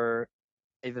lumber,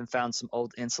 even found some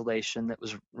old insulation that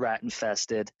was rat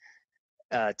infested,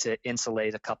 to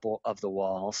insulate a couple of the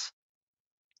walls.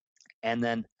 And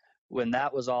then when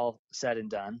that was all said and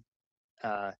done,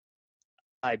 uh,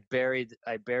 I buried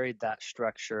that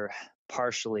structure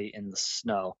partially in the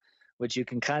snow, which you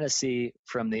can kind of see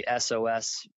from the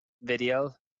SOS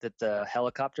video that the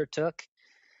helicopter took.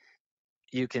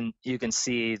 You can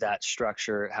see that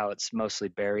structure, how it's mostly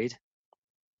buried,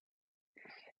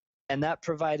 and that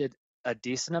provided a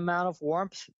decent amount of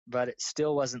warmth, but it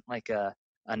still wasn't like a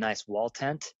nice wall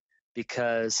tent,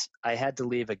 because I had to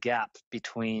leave a gap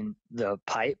between the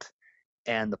pipe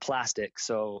and the plastic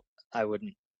so I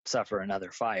wouldn't suffer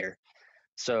another fire.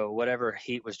 So whatever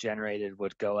heat was generated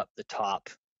would go up the top,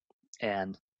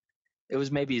 and it was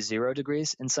maybe 0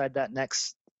 degrees inside that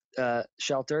next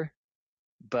shelter.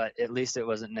 but at least it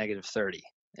wasn't -30.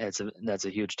 That's a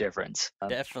huge difference.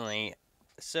 Definitely.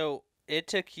 So it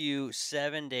took you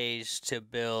 7 days to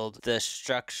build the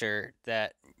structure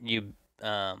that you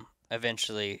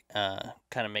eventually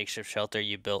kind of makeshift shelter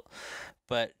you built.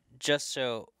 But just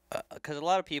so, because a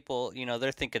lot of people,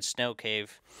 they're thinking snow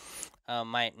cave,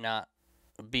 might not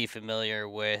be familiar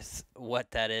with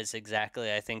what that is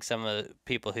exactly. I think some of the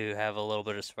people who have a little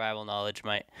bit of survival knowledge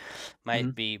might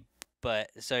Mhm. be.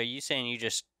 But so are you saying you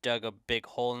just dug a big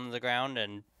hole in the ground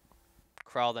and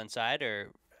crawled inside,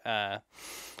 or uh,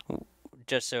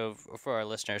 just so for our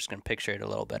listeners can picture it a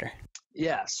little better?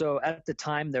 Yeah. So at the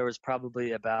time, there was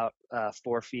probably about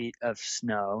 4 feet of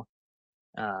snow,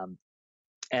 um,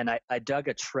 and I dug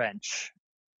a trench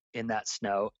in that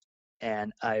snow,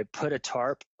 and I put a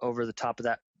tarp over the top of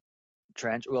that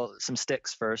trench. Well, some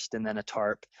sticks first, and then a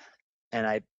tarp, and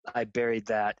I buried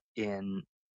that in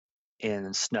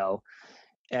snow.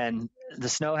 And the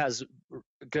snow has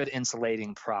good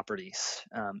insulating properties.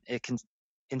 It can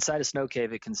inside a snow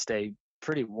cave, it can stay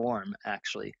pretty warm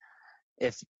actually.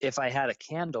 If I had a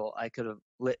candle, I could have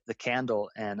lit the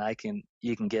candle, and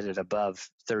you can get it above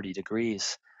 30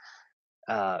 degrees.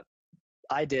 Uh,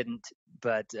 I didn't,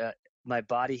 but my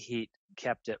body heat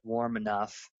kept it warm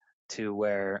enough to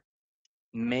where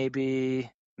maybe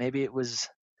it was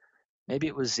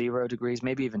 0 degrees,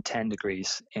 maybe even 10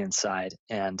 degrees inside,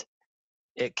 and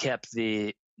it kept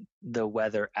the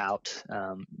weather out.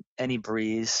 Any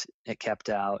breeze it kept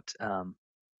out,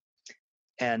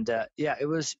 and yeah, it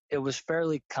was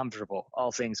fairly comfortable,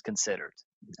 all things considered.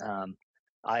 Um,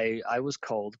 I was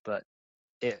cold, but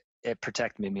it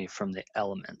protected me from the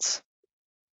elements.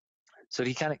 So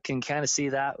you kind of see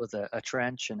that with a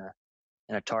trench and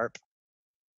a tarp.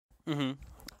 Mm-hmm.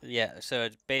 Yeah. So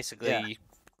it's Yeah, basically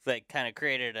like kind of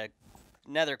created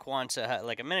another Quonset hut,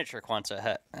 like a miniature Quonset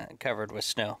hut, covered with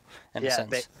snow, in a yeah,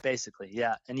 sense. basically,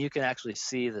 yeah. And you can actually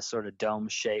see the sort of dome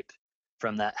shape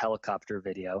from that helicopter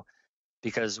video,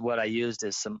 because what I used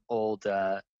is some old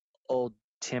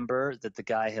timber that the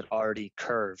guy had already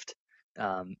curved,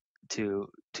 um, to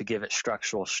give it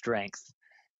structural strength.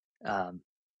 Um,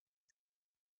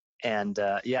 and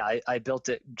yeah, I built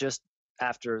it just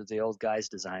after the old guy's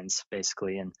designs,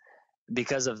 basically. And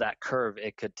because of that curve,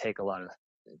 it could take a lot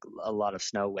of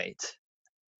snow weight.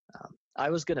 I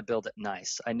was gonna build it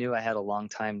nice. I knew I had a long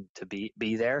time to be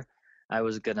there. I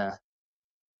was gonna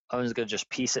I was gonna just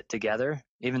piece it together,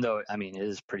 even though I mean it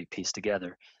is pretty pieced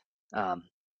together. Um,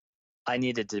 I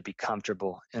needed to be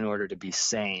comfortable in order to be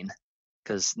sane,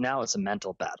 because now it's a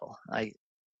mental battle.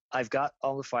 I've got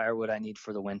all the firewood I need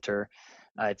for the winter.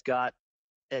 I've got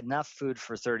enough food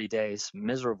for 30 days,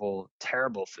 miserable,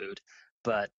 terrible food.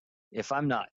 But if I'm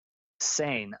not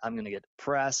sane, I'm going to get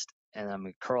depressed, and I'm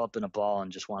going to curl up in a ball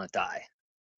and just want to die.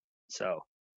 So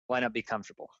why not be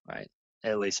comfortable, right?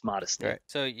 At least modestly. Right.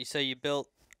 So you built,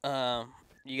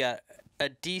 you got a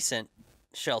decent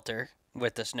shelter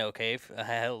with the snow cave.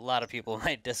 A lot of people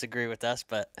might disagree with us,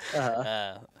 but Uh-huh.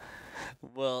 uh,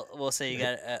 we'll say you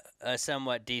got a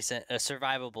somewhat decent, a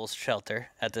survivable shelter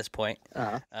at this point.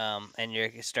 Uh-huh. And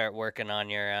you start working on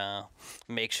your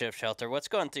makeshift shelter. What's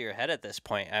going through your head at this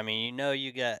point? I mean,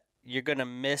 you're gonna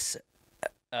miss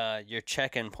your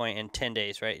check-in point in 10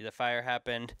 days, right? The fire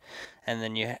happened, and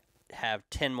then you have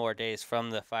 10 more days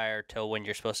from the fire till when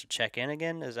you're supposed to check in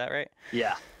again. Is that right?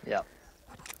 Yeah. Yeah.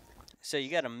 So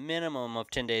you got a minimum of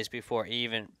 10 days before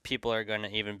even people are going to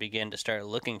even begin to start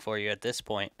looking for you at this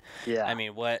point. Yeah. I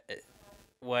mean, what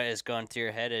is going through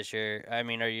your head as I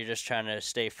mean, are you just trying to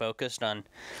stay focused on,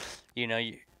 you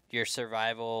know, your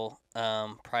survival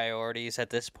priorities at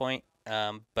this point?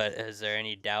 But is there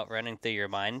any doubt running through your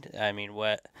mind? I mean,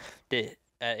 what did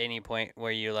at any point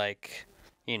where you like,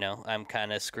 I'm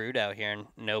kind of screwed out here and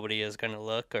nobody is going to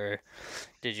look, or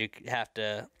did you have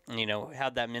to,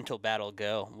 how'd that mental battle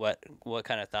go? What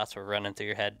kind of thoughts were running through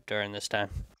your head during this time?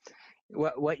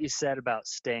 What you said about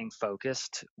staying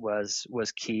focused was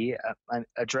key.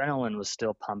 Adrenaline was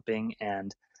still pumping,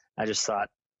 and I just thought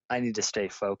I need to stay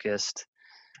focused.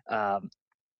 Um,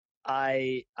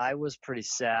 I was pretty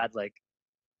sad. Like,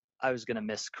 I was gonna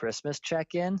miss Christmas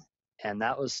check-in, and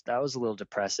that was a little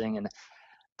depressing. And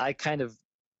I kind of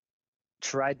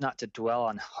tried not to dwell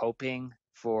on hoping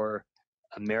for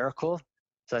a miracle.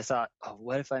 So I thought, oh,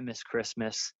 what if I miss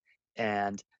Christmas?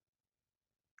 And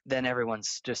then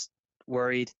everyone's just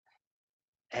worried,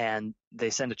 and they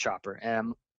send a chopper,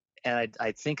 and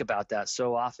I think about that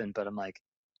so often, but I'm like,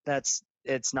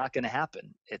 it's not going to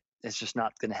happen. It's just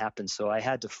not going to happen. So I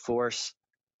had to force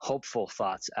hopeful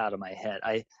thoughts out of my head.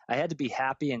 I had to be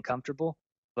happy and comfortable,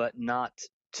 but not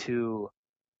too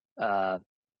uh,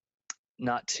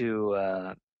 not too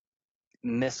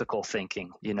mythical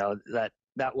thinking,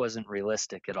 that wasn't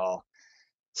realistic at all.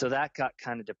 So that got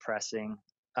kind of depressing.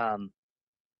 Um,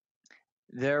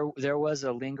 there was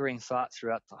a lingering thought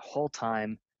throughout the whole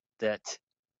time that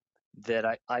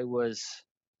I wasn't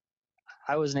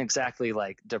exactly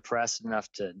like depressed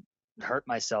enough to hurt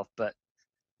myself, but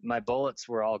my bullets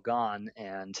were all gone,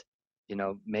 and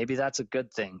maybe that's a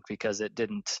good thing because it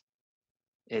didn't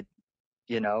it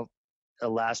you know a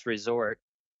last resort.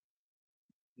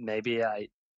 Maybe I'm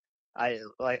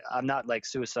not like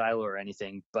suicidal or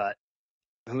anything, but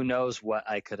who knows what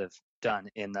I could have done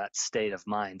in that state of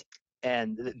mind.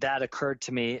 And that occurred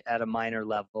to me at a minor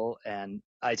level, and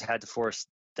I had to force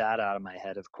that out of my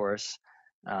head, of course.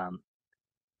 um,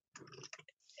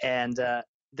 and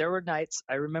there were nights,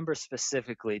 I remember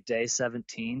specifically day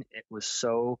 17, it was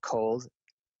so cold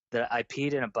that I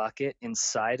peed in a bucket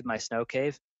inside my snow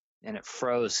cave, and it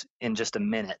froze in just a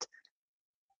minute.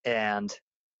 And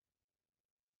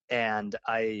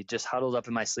I just huddled up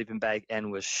in my sleeping bag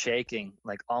and was shaking,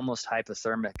 like almost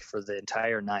hypothermic for the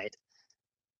entire night.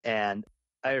 And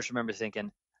I just remember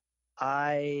thinking,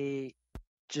 I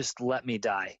just let me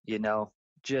die,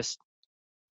 just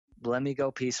let me go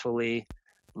peacefully,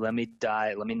 let me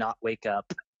die, let me not wake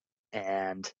up,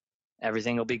 and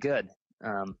everything will be good.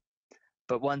 Um,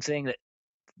 but one thing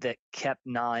that kept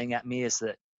gnawing at me is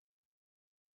that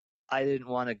I didn't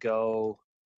want to go.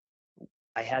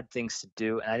 I had things to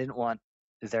do, and I didn't want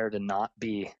there to not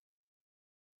be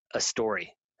a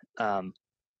story. Um,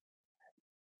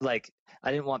 like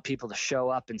I didn't want people to show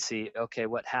up and see, okay,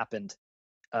 what happened,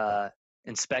 and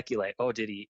speculate. Oh, did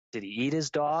he eat his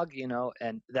dog?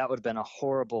 And that would have been a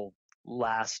horrible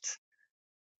last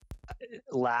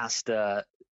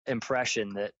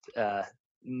impression that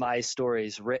my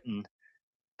story's written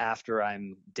after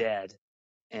I'm dead,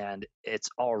 and it's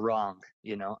all wrong.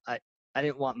 I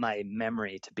didn't want my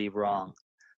memory to be wrong.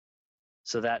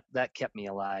 So that kept me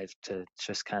alive to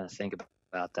just kind of think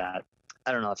about that.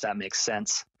 I don't know if that makes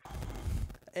sense.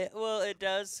 Well, it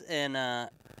does, in the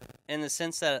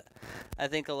sense that I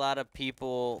think a lot of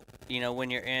people, when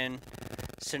you're in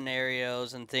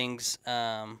scenarios and things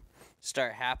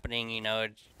start happening,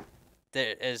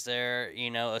 is there,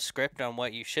 a script on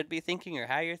what you should be thinking or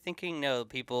how you're thinking? No,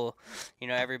 people,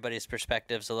 everybody's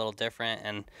perspective's a little different,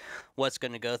 and what's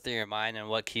going to go through your mind and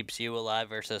what keeps you alive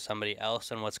versus somebody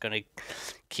else, and what's going to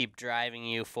keep driving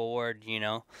you forward,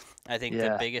 I think the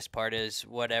Yeah, biggest part is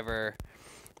whatever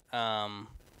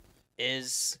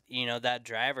is, that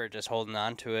driver, just holding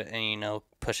on to it and,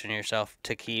 pushing yourself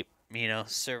to keep,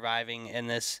 surviving in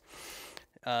this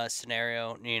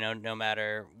scenario, no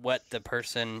matter what the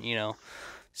person,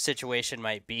 situation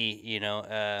might be,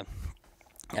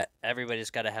 everybody's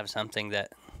got to have something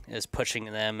that is pushing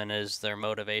them and is their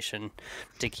motivation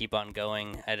to keep on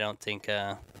going. I don't think,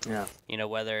 yeah.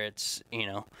 whether it's,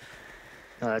 No,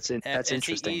 that's it's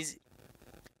interesting. easy.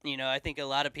 I think a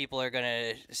lot of people are going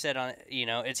to sit on,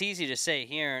 it's easy to say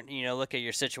here, look at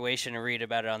your situation and read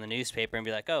about it on the newspaper and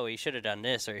be like, oh, you should have done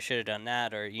this or you should have done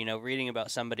that. Or, reading about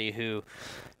somebody who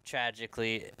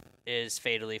tragically is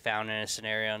fatally found in a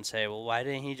scenario and say, well, why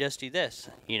didn't he just do this?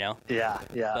 Yeah,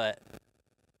 yeah. But,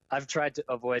 I've tried to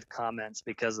avoid comments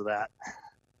because of that.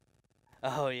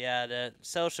 oh, yeah, the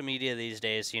social media these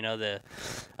days, the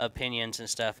opinions and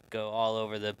stuff go all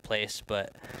over the place.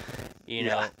 But,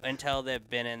 Yeah, until they've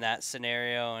been in that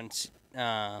scenario and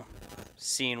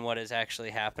seen what is actually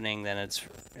happening, then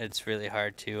it's really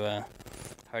hard to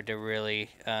really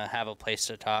have a place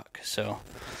to talk. So,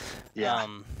 yeah.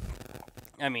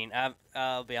 I mean,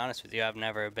 I'll be honest with you. I've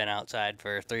never been outside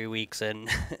for 3 weeks and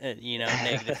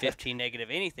negative 15, negative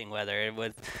anything weather. It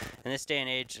would, in this day and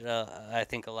age, I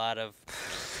think a lot of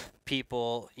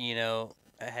people,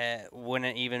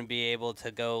 wouldn't even be able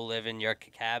to go live in your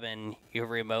cabin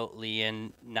remotely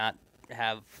and not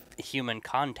have human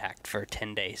contact for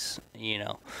 10 days.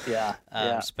 Yeah, yeah.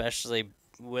 Especially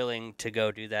willing to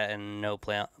go do that and no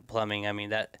plumbing. I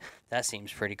mean, that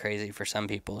seems pretty crazy for some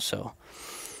people. So.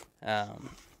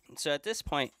 So at this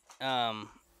point,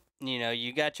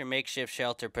 you got your makeshift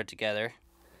shelter put together,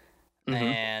 Hmm.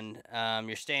 and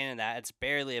you're staying in that. It's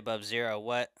barely above zero.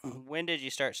 When did you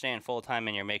start staying full time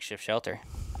in your makeshift shelter?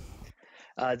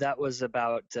 That was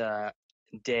about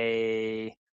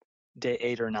day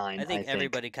 8 or 9, I I think think.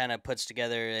 everybody kind of puts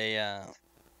together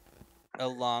a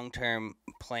long term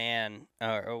plan,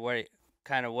 or what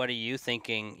are you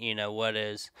thinking? What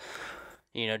is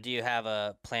do you have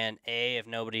a plan A if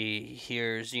nobody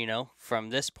hears, from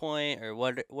this point, or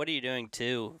what are you doing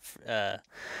to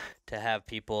have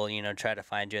people, try to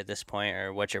find you at this point,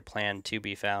 or what's your plan to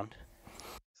be found?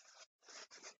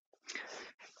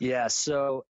 Yeah.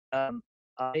 So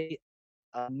I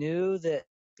I knew that.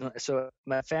 So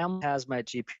my family has my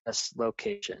GPS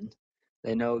location.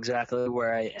 They know exactly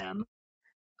where I am.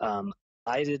 Um,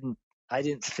 I didn't. I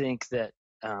didn't think that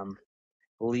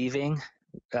leaving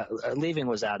leaving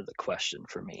was out of the question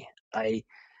for me. I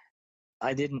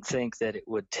didn't think that it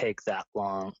would take that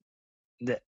long.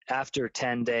 That after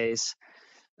 10 days,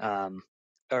 um,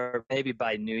 or maybe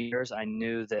by New Year's, I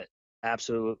knew that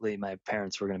absolutely my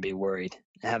parents were going to be worried,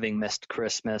 having missed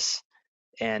Christmas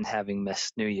and having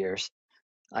missed New Year's.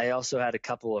 I also had a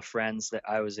couple of friends that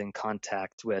I was in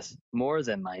contact with more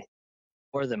than my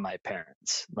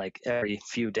parents. Like every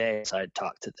few days, I'd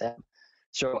talk to them.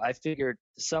 So I figured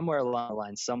somewhere along the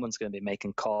line, someone's going to be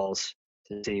making calls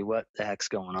to see what the heck's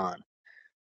going on.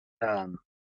 Um,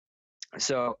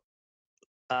 so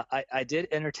I did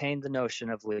entertain the notion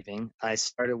of leaving. I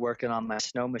started working on my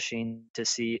snow machine to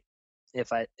see if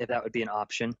that would be an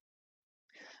option,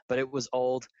 but it was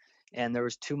old and there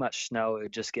was too much snow. It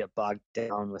would just get bogged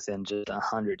down within just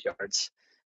 100 yards.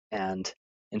 And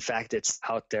in fact, it's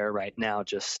out there right now,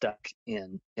 just stuck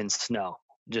in snow,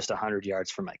 just 100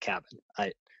 yards from my cabin.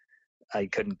 I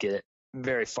couldn't get it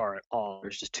very far at all.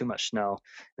 There's just too much snow.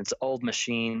 It's an old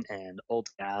machine and old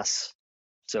gas,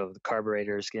 so the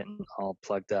carburetor is getting all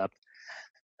plugged up.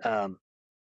 Um,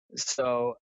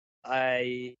 so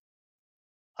I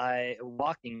I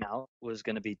walking out was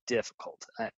going to be difficult.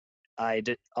 I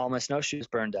did all my snowshoes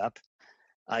burned up.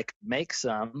 I could make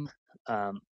some.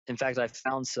 In fact, I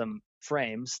found some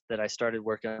frames that I started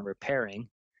working on repairing.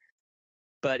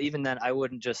 But even then, I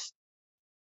wouldn't just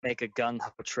make a gung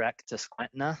ho trek to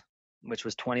Squentina, which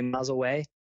was 20 miles away.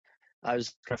 I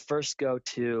was going to first go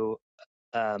to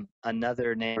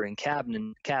another neighboring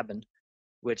cabin,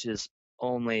 which is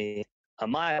only a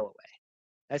mile away.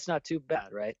 That's not too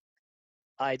bad, right?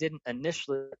 I didn't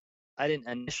initially I didn't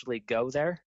initially go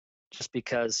there just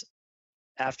because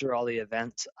after all the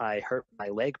events, I hurt my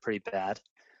leg pretty bad.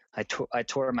 I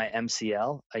tore my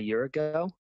MCL a year ago,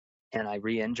 and I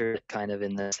re-injured it kind of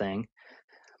in this thing.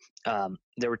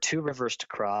 There were two rivers to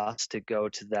cross to go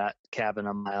to that cabin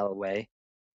a mile away.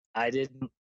 I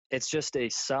didn't. It's just a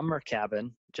summer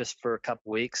cabin, just for a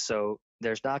couple weeks, so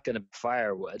there's not going to be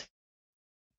firewood.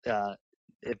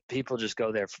 If people just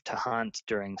go there to hunt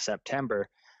during September,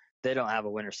 they don't have a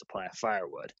winter supply of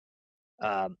firewood.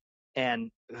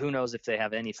 And who knows if they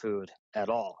have any food at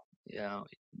all? You know,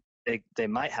 they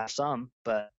might have some,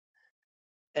 but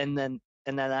and then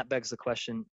that begs the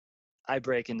question: I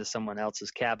break into someone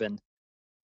else's cabin.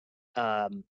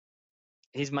 Um,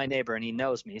 he's my neighbor and he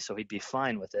knows me, so he'd be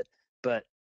fine with it. But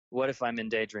what if I'm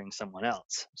endangering someone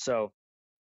else? So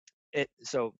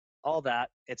all that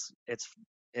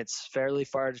it's fairly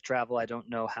far to travel. I don't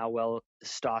know how well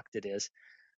stocked it is.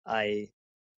 I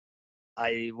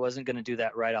I wasn't going to do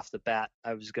that right off the bat.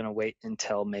 I was going to wait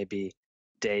until maybe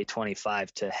day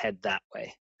 25 to head that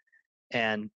way.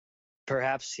 And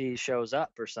perhaps he shows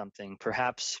up or something.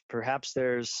 Perhaps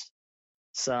there's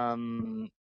some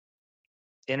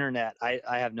internet.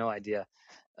 I have no idea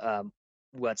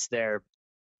what's there,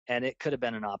 and it could have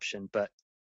been an option, but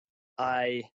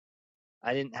I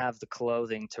I didn't have the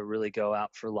clothing to really go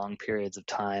out for long periods of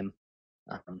time.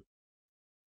 Um,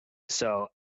 so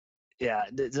yeah,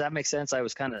 does that make sense? I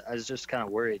was just kind of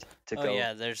worried to Oh go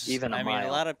yeah, there's. even a I mean, a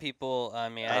mile. lot of people. I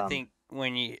mean, I Um, think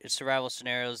when you survival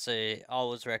scenarios, they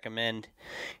always recommend,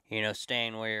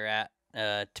 staying where you're at.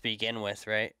 To begin with,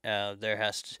 right? There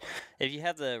has to, if you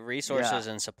have the yeah. resources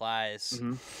and supplies,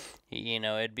 Hmm.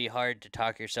 it'd be hard to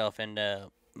talk yourself into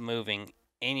moving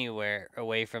anywhere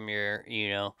away from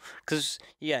because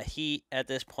heat at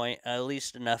this point, at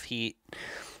least enough heat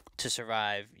to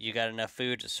survive. You got enough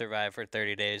food to survive for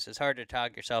 30 days. It's hard to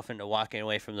talk yourself into walking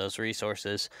away from those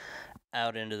resources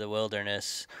out into the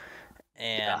wilderness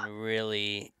Yeah. and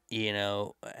really,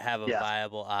 have a Yeah.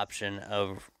 viable option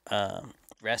of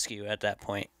rescue at that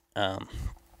point. Um,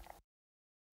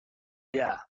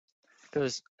 Yeah.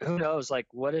 Because who knows? Like,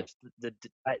 what if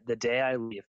the day I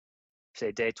leave,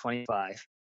 say day 25,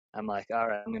 I'm like, all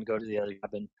right, I'm gonna go to the other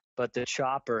cabin, but the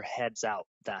chopper heads out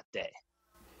that day,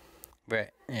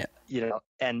 right. Yeah.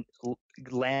 and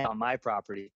land on my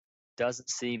property, doesn't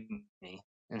see me,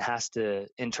 and has to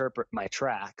interpret my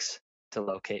tracks to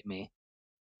locate me.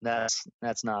 That's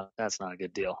not a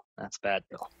good deal. That's a bad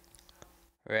deal.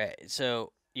 Right.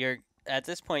 So at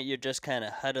this point you're just kind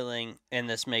of huddling in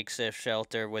this makeshift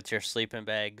shelter with your sleeping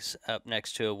bags up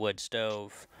next to a wood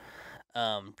stove,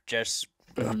 just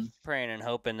Hmm. praying and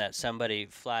hoping that somebody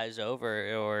flies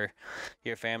over or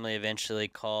your family eventually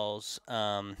calls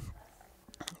for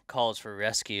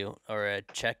rescue or a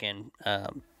check-in.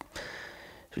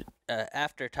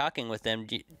 After talking with them,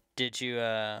 did you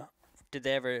did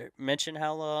they ever mention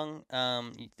how long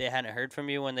they hadn't heard from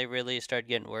you when they really started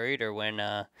getting worried, or when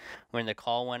the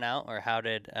call went out, or how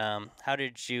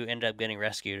did you end up getting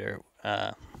rescued, or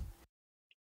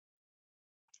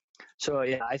So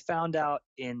yeah, I found out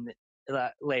in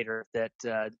later that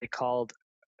they called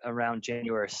around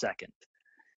January 2nd.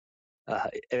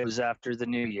 It was after the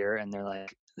new year, and they're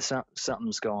like,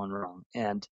 something's going wrong.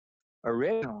 And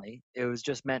originally, it was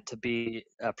just meant to be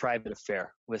a private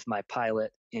affair with my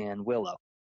pilot in Willow.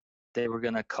 They were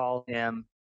going to call him.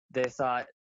 They thought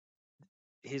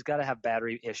he's got to have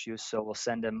battery issues, so we'll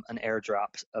send him an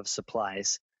airdrop of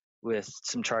supplies with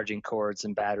some charging cords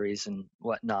and batteries and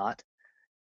whatnot,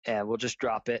 and we'll just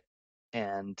drop it,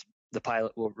 and the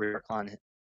pilot will rear on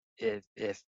it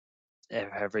if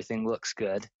everything looks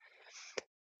good.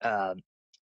 Um,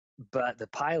 but the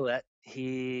pilot,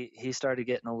 he started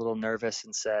getting a little nervous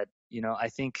and said, I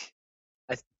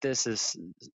this is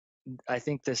I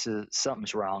think this is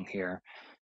something's wrong here.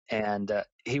 And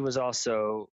he was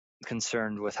also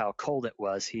concerned with how cold it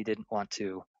was. He didn't want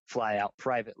to fly out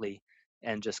privately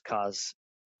and just cause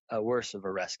a worse of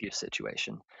a rescue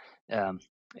situation. Um,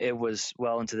 it was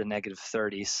well into the negative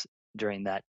 30s during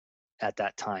that at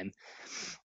that time,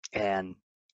 and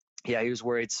yeah, he was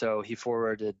worried. So he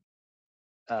forwarded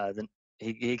the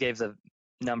he gave the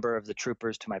number of the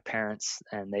troopers to my parents,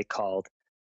 and they called.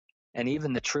 And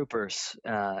even the troopers,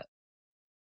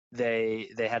 they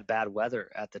had bad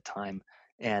weather at the time,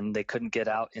 and they couldn't get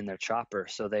out in their chopper,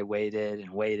 so they waited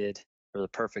and waited for the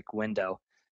perfect window.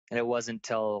 And it wasn't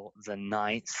until the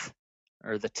 9th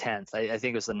or the 10th, I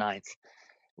think it was the 9th,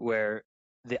 where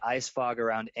the ice fog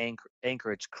around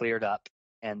Anchorage cleared up,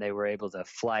 and they were able to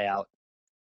fly out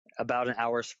about an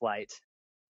hour's flight.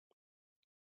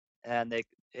 And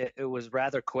it was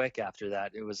rather quick after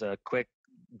that. It was a quick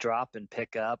drop and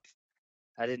pick up.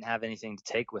 I didn't have anything to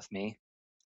take with me,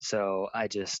 so I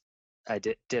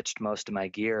ditched most of my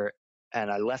gear,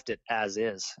 and I left it as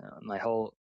is. My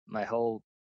whole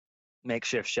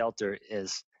makeshift shelter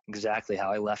is exactly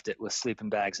how I left it, with sleeping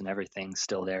bags and everything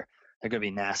still there. They're gonna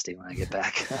be nasty when I get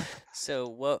back. so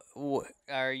what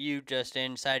are you just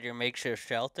inside your makeshift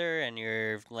shelter and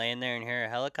you're laying there and hear a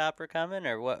helicopter coming,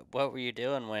 or what were you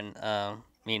doing when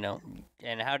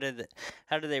and how did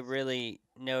they really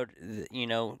know,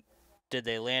 did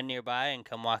they land nearby and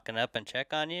come walking up and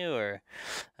check on you, or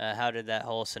how did that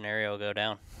whole scenario go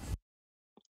down?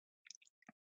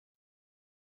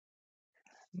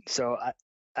 So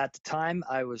at the time,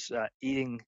 I was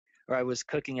I was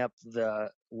cooking up the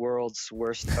world's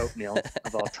worst oatmeal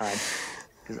of all time,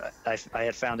 because I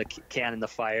had found a can in the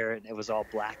fire, and it was all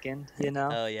blackened,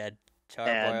 Oh yeah, and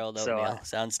char-boiled so oatmeal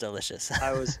sounds delicious.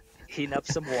 I was heating up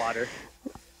some water.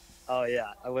 Oh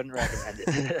yeah, I wouldn't recommend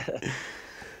it.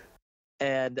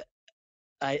 And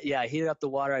I heated up the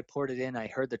water. I poured it in. I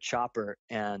heard the chopper,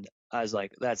 and I was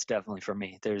like, "That's definitely for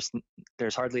me." There's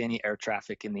hardly any air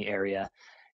traffic in the area,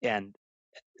 and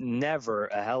never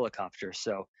a helicopter.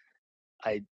 So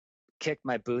I kicked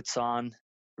my boots on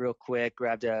real quick,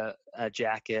 grabbed a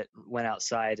jacket, went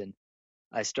outside, and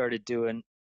I started doing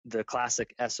the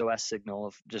classic SOS signal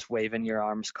of just waving your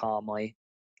arms calmly,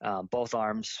 both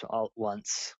arms all at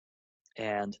once.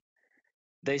 And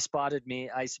they spotted me.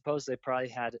 I suppose they probably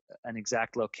had an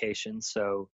exact location,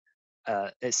 so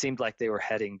it seemed like they were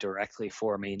heading directly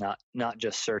for me, not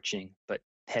just searching, but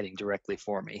heading directly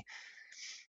for me.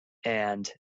 And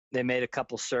they made a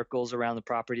couple circles around the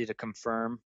property to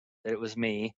confirm that it was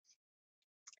me.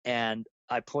 And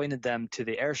I pointed them to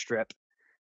the airstrip.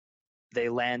 They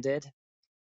landed.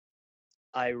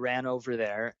 I ran over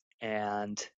there,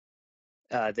 and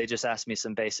they just asked me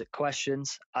some basic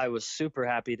questions. I was super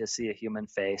happy to see a human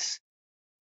face,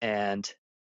 and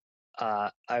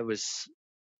I was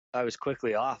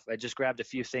quickly off. I just grabbed a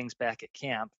few things back at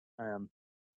camp,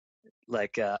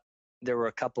 like there were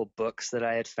a couple books that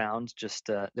I had found. Just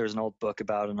there was an old book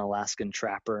about an Alaskan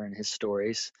trapper and his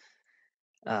stories.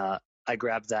 I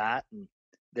grabbed that, and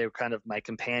they were kind of my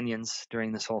companions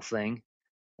during this whole thing.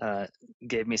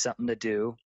 Gave me something to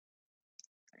do,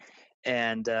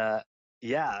 and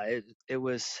yeah, it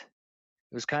was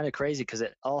kind of crazy because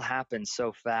it all happened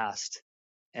so fast,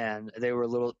 and they were a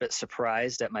little bit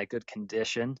surprised at my good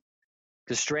condition.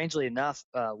 Because strangely enough,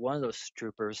 one of those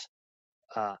troopers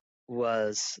uh,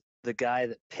 was the guy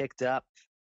that picked up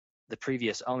the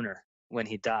previous owner when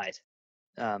he died.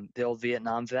 The old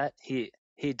Vietnam vet, he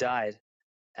died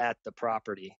at the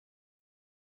property,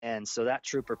 and so that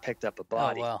trooper picked up a Oh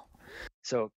body. wow.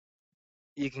 So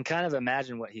you can kind of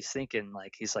imagine what he's thinking.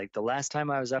 Like, he's like, the last time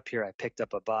I was up here, I picked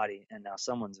up a body, and now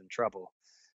someone's in trouble.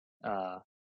 Uh,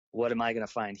 what am I going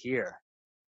to find here?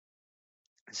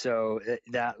 So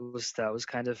that was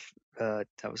kind of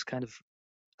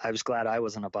I was glad I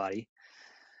wasn't a body.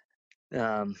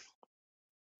 Um,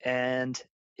 and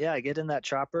yeah, I get in that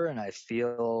chopper and I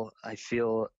feel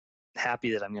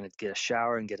happy that I'm going to get a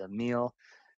shower and get a meal,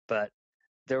 but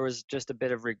there was just a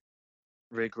bit of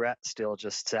regret still,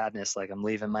 just sadness. Like I'm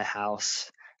leaving my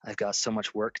house. I've got so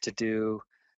much work to do.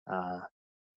 Uh,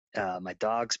 my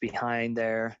dog's behind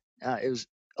there. It was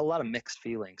a lot of mixed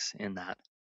feelings in that.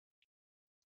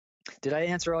 Did I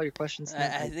answer all your questions,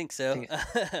 Nate? I I think so. think.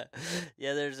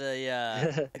 Yeah, there's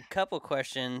a couple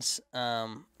questions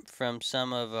from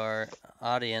some of our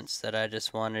audience that I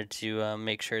just wanted to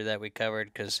make sure that we covered,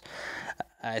 because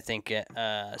I think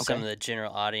some Okay. of the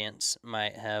general audience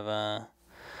might have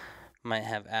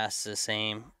asked the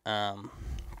same.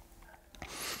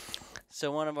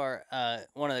 So one of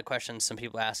the questions some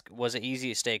people ask, was it easy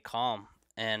to stay calm,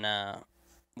 and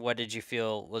what did you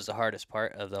feel was the hardest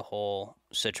part of the whole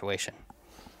situation?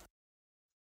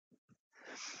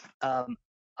 Um,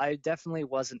 I definitely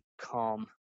wasn't calm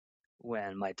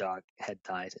when my dog had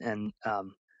died, and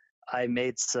I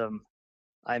made some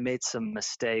I made some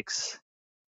mistakes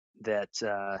that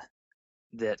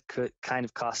that could kind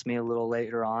of cost me a little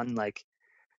later on. Like,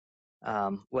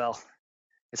 well,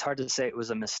 it's hard to say it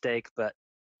was a mistake, but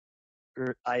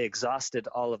I exhausted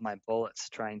all of my bullets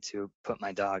trying to put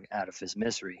my dog out of his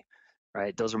misery.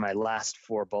 Right, those were my last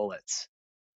 4 bullets,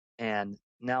 and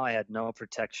now I had no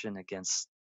protection against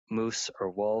moose or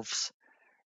wolves.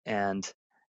 And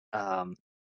um,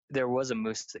 there was a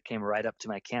moose that came right up to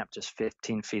my camp just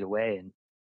 15 feet away, and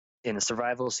in a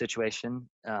survival situation,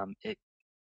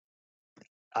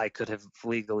 I could have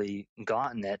legally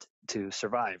gotten it to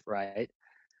survive, right?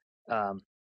 Um,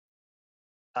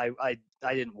 I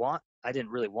didn't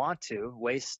really want to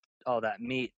waste all that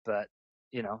meat, but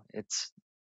it's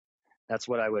that's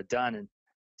what I would have done. And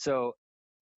so,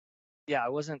 yeah, I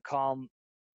wasn't calm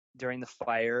during the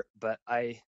fire, but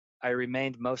I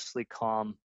remained mostly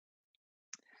calm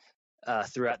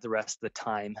throughout the rest of the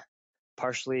time.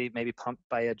 Partially, maybe pumped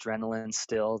by adrenaline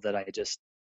still, that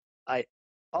I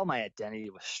all my identity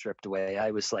was stripped away.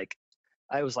 I was like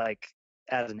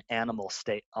at an animal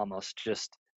state almost.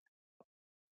 Just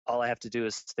all I have to do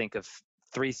is think of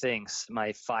three things: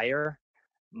 my fire,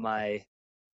 my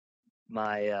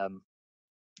my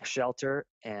shelter,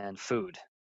 and food.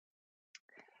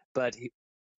 But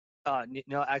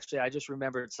no, actually, I just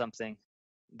remembered something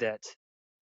that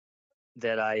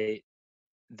that I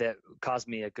that caused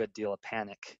me a good deal of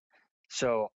panic.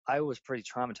 So I was pretty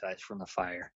traumatized from the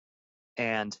fire,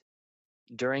 and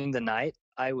during the night,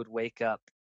 I would wake up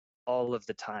all of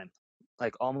the time,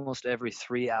 like almost every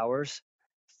 3 hours,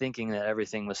 thinking that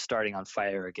everything was starting on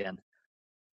fire again.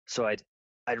 So I'd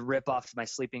rip off my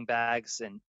sleeping bags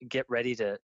and get ready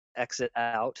to exit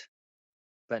out,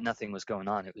 but nothing was going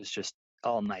on. It was just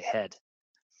all in my head.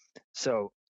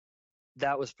 So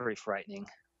that was pretty frightening.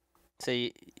 So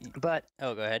But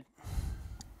oh, go ahead.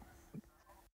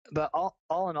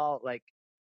 all in all, like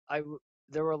I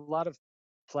there were a lot of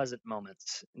pleasant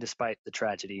moments despite the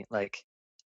tragedy. Like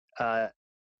uh,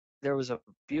 there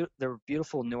were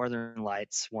beautiful northern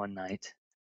lights one night.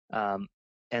 Um,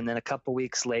 and then a couple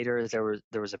weeks later, there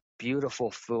was a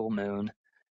beautiful full moon.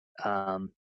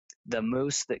 Um, the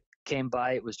moose that came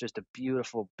by, it was just a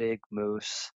beautiful big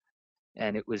moose,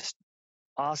 and it was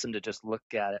awesome to just look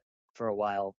at it for a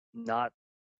while. Not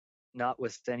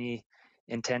with any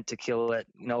intent to kill it,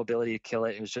 no ability to kill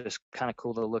it. It was just kind of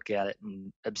cool to look at it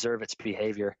and observe its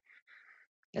behavior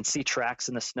and see tracks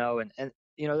in the snow. And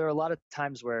there are a lot of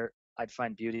times where I'd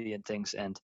find beauty in things,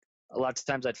 and a lot of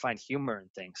times I'd find humor in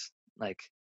things. Like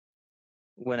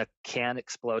when a can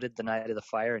exploded the night of the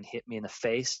fire and hit me in the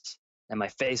face, and my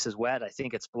face is wet, I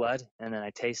think it's blood, and then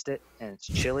I taste it and it's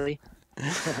chili.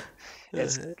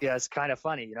 It's kind of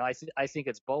funny, I think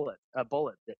it's a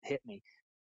bullet that hit me,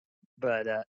 but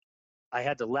I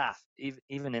had to laugh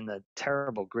even in the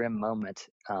terrible grim moment.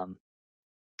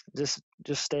 Just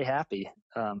stay happy.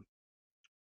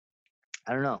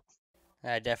 I don't know.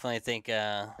 I definitely think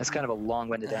That's kind of a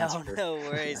long-winded oh, answer. no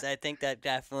worries. I think that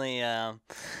definitely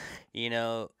you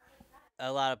know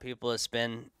a lot of people that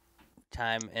spend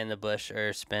time in the bush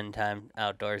or spend time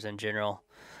outdoors in general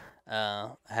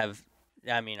have,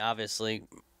 I mean, obviously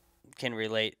can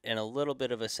relate in a little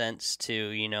bit of a sense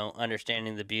to,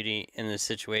 understanding the beauty in the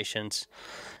situations,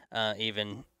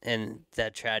 even in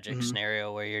that tragic Hmm.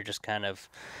 scenario where you're just kind of,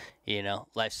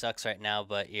 life sucks right now,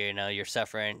 but you're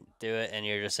suffering through it and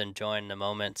you're just enjoying the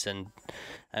moments. And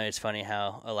I mean, it's funny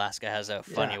how Alaska has a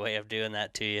funny Yeah, way of doing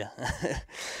that to you.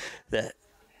 that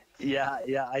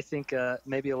yeah. I think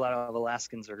maybe a lot of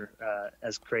Alaskans are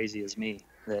as crazy as me.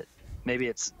 That maybe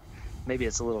it's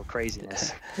a little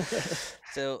craziness.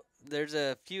 So there's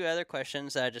a few other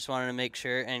questions I just wanted to make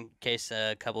sure in case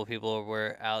a couple people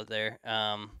were out there.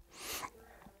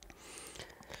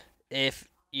 If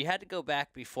you had to go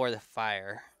back before the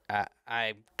fire,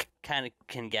 I kind of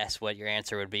can guess what your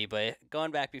answer would be, but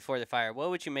going back before the fire, what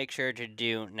would you make sure to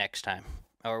do next time?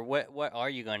 Or what are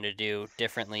you going to do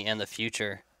differently in the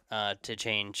future to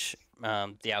change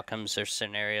the outcomes or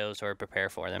scenarios or prepare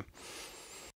for them?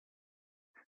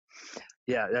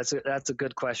 Yeah, that's a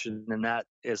good question, and that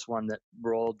is one that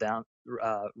rolled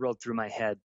through my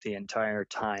head the entire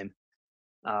time.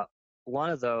 Uh, One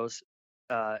of those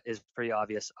is pretty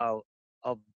obvious. I'll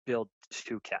build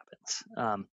two cabins.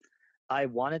 I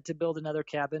wanted to build another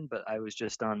cabin, but I was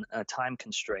just on a time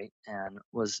constraint and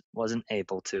wasn't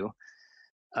able to.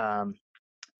 Um,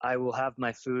 I will have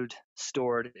my food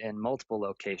stored in multiple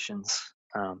locations.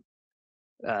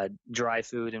 Dry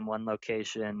food in one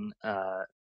location,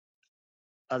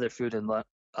 other food in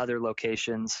other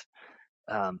locations,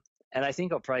 and I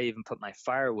think I'll probably even put my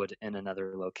firewood in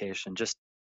another location, just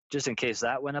in case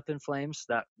that went up in flames.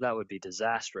 That would be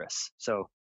disastrous. So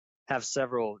have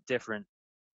several different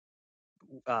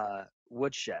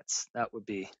wood sheds. That would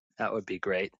be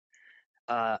great.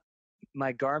 Uh,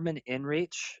 my Garmin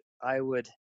InReach, I would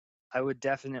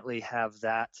definitely have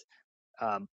that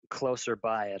closer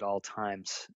by at all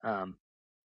times,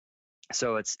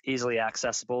 so it's easily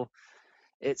accessible.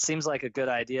 It seems like a good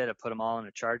idea to put them all in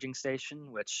a charging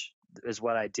station, which is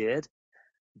what I did,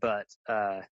 but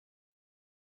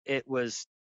it was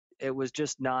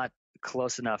just not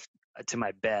close enough to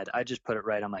my bed. I just put it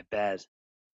right on my bed,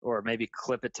 or maybe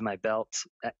clip it to my belt,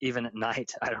 even at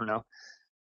night. I don't know.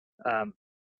 Um,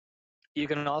 you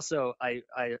can also I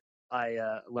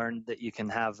learned that you can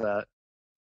have a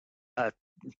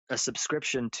a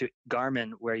subscription to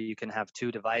Garmin where you can have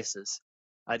two devices.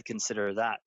 I'd consider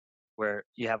that, where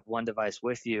you have one device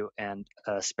with you and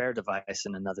a spare device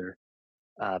in another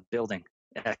building.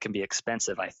 That can be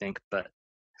expensive, I think, but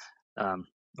um,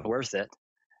 worth it.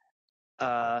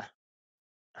 Uh,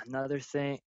 another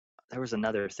thing, there was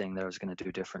another thing that I was going to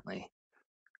do differently.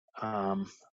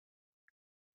 Um,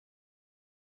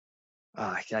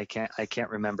 I can't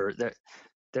remember.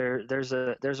 There's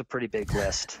a pretty big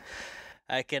list.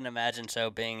 I can imagine so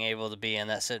being able to be in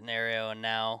that scenario and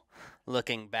now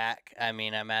looking back. I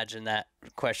mean, I imagine that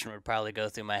question would probably go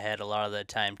through my head a lot of the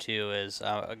time too. Is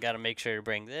I got to make sure to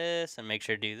bring this and make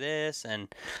sure to do this,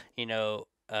 and you know,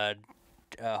 a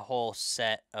whole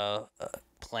set of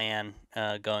plan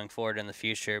going forward in the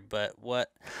future. But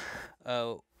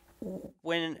uh,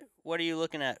 what are you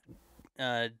looking at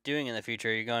doing in the future?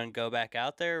 Are you going to go back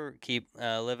out there, or keep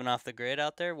living off the grid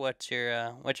out there? What's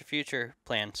your future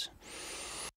plans?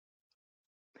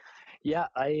 Yeah,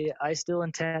 I still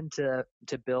intend to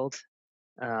build.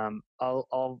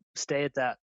 I'll stay at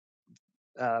that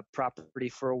property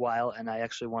for a while, and I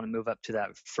actually want to move up to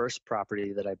that first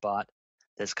property that I bought.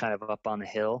 That's kind of up on the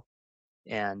hill,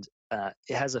 and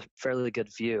it has a fairly good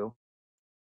view.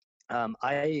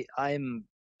 I'm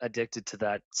addicted to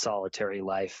that solitary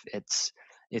life. It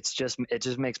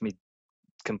just makes me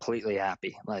completely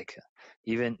happy. Like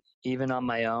even on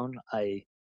my own,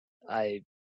 I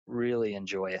really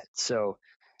enjoy it. So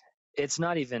it's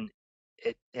not even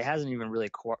it hasn't even really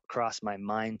crossed my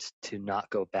mind to not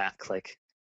go back. Like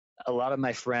a lot of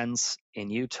my friends in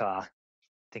Utah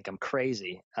think I'm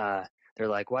crazy. They're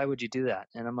like, "Why would you do that?"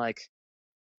 And I'm like,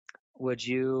 "Would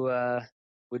you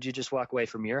just walk away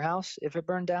from your house if it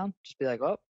burned down? Just be like,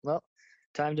 oh well,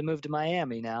 time to move to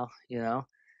Miami now, you know?"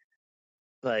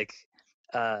 Like,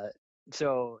 uh,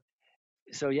 so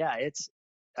yeah,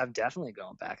 I'm definitely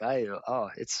going back.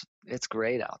 It's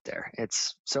great out there.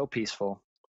 It's so peaceful.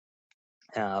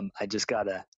 I just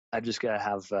gotta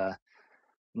have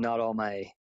not all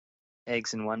my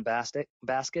eggs in one basket,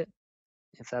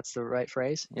 if that's the right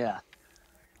phrase. Yeah,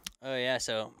 Oh yeah,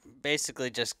 so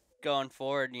basically just going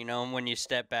forward, when you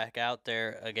step back out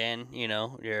there again,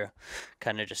 you're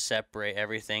kind of just separate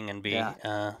everything and be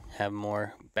yeah, have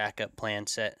more backup plan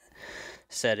set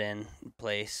in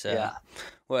place. yeah.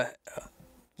 What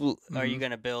are you Hmm.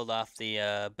 gonna build off the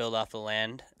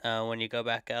land when you go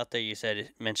back out there? You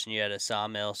mentioned you had a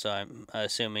sawmill, so I'm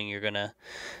assuming you're gonna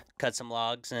cut some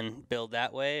logs and build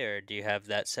that way, or do you have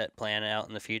that set plan out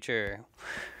in the future?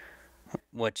 Or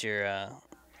what's your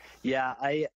Yeah,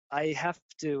 I have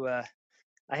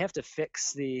to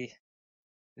fix the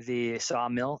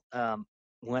sawmill.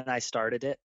 When I started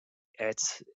it,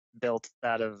 it's built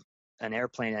out of an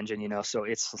airplane engine, so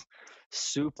it's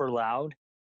super loud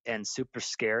and super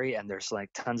scary, and there's like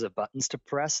tons of buttons to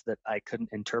press that I couldn't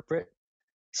interpret.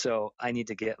 So I need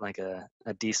to get like a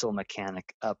diesel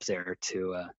mechanic up there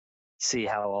to see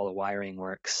how all the wiring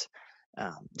works.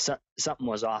 Something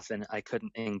was off and I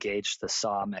couldn't engage the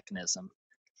saw mechanism.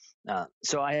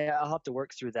 So I'll have to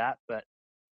work through that, but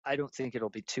I don't think it'll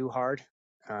be too hard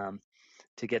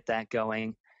to get that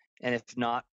going. And if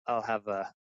not, I'll have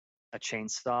a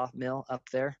chainsaw mill up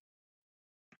there.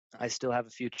 I still have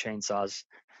a few chainsaws.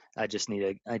 I just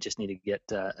need to get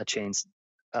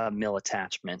a mill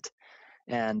attachment,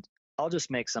 and I'll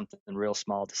just make something real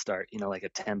small to start. Like a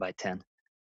 10 by 10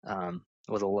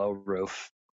 with a low roof,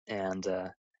 and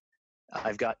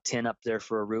I've got tin up there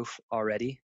for a roof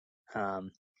already,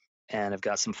 um, and I've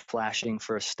got some flashing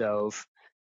for a stove.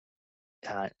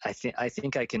 I think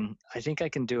I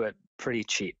can do it pretty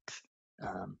cheap,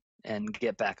 and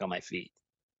get back on my feet.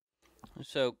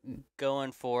 So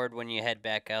going forward, when you head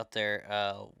back out there,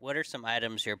 what are some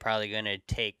items you're probably going to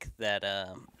take that,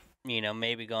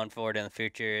 maybe going forward in the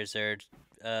future, is there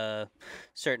a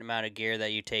certain amount of gear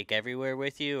that you take everywhere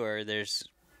with you, or there's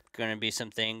going to be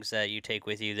some things that you take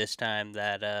with you this time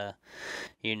that,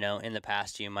 in the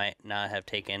past you might not have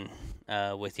taken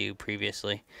with you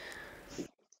previously?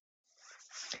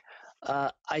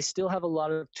 I still have a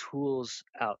lot of tools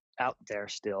out there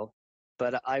still,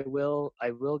 but I will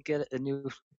get a new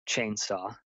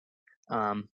chainsaw.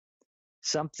 Um,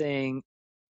 Something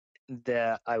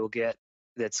that I will get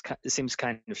it seems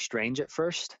kind of strange at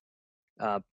first.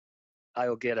 Uh, I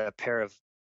will get a pair of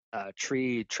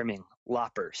tree trimming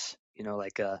loppers.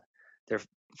 Like they're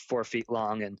 4 feet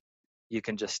long, and you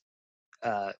can just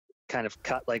uh, kind of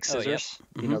cut like Oh, yep. scissors.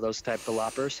 Mm-hmm. Those type of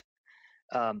loppers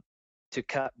um, to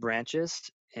cut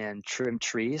branches and trim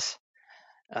trees.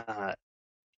 Uh,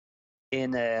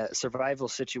 in a survival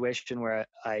situation where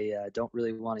I don't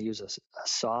really want to use a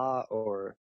saw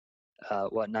or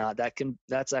whatnot,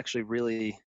 that's actually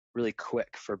really really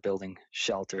quick for building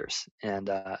shelters. And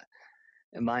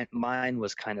mine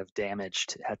was kind of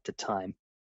damaged at the time.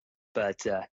 But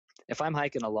if I'm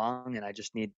hiking along and I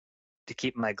just need to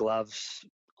keep my gloves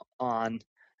on,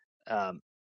 um,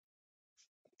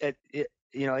 it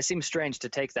seems strange to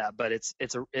take that, but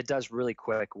it does really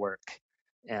quick work,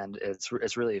 and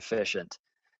it's really efficient.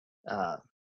 Uh,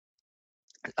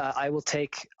 I will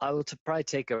probably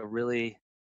take a really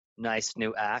nice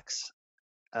new axe,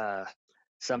 uh,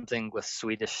 something with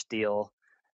Swedish steel,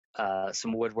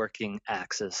 some woodworking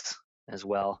axes as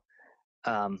well.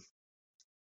 Um,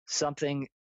 Something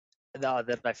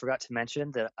that I forgot to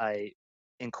mention that I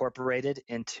incorporated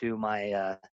into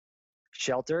my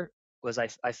shelter was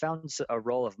I found a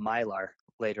roll of mylar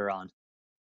later on,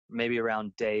 maybe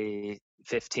around day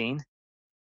 15,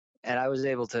 and I was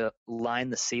able to line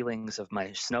the ceilings of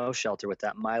my snow shelter with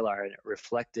that mylar, and it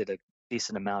reflected a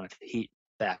decent amount of heat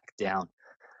back down.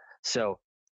 So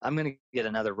I'm going to get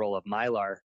another roll of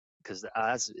mylar because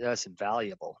that's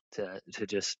invaluable to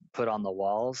just put on the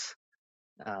walls.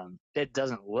 It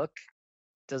doesn't look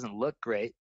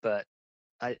great, but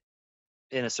I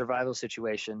in a survival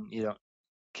situation you don't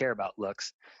care about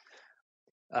looks.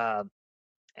 Um,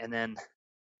 and then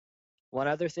one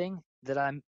other thing that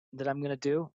I'm going to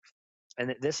do,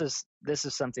 and this is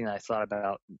something that I thought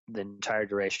about the entire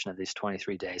duration of these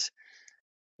 23 days,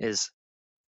 is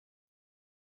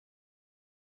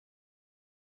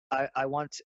I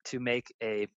want to make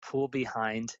a pull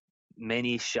behind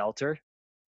mini shelter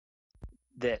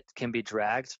that can be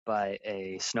dragged by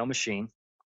a snow machine,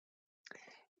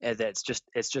 and it's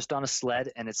just on a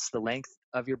sled, and it's the length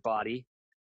of your body,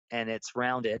 and it's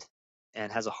rounded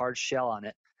and has a hard shell on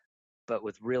it, but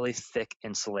with really thick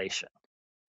insulation.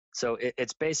 So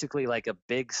it's basically like a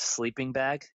big sleeping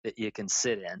bag that you can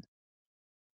sit in,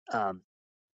 um,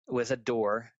 with a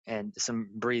door and some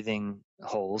breathing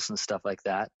holes and stuff like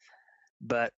that.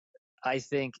 But I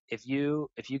think if you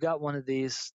got one of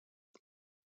these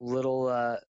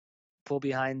little pull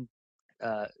behind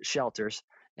shelters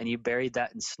and you buried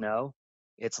that in snow,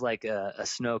 it's like a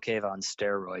snow cave on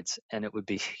steroids, and it would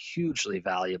be hugely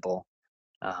valuable.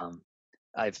 Um,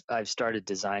 I've started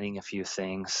designing a few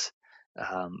things,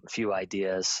 a few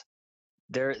ideas.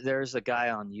 There's a guy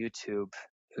on YouTube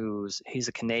he's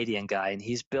a Canadian guy, and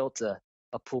he's built a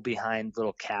pull behind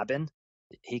little cabin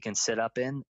he can sit up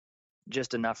in,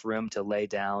 just enough room to lay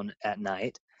down at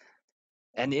night,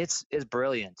 and it's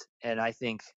brilliant. And I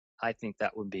think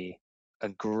that would be a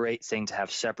great thing to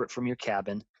have separate from your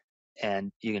cabin,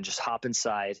 and you can just hop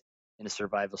inside in a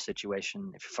survival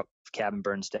situation if your cabin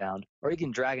burns down, or you can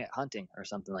drag it hunting or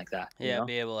something like that. Yeah,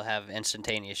 be able to have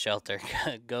instantaneous shelter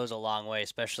goes a long way,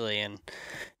 especially in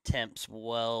temps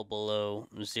well below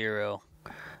zero.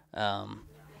 Um,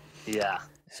 Yeah,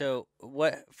 So,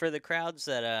 what for the crowds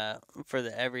that for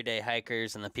the everyday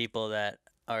hikers and the people that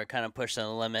are kind of pushing the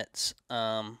limits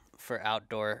for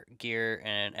outdoor gear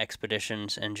and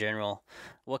expeditions in general,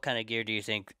 what kind of gear do you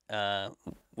think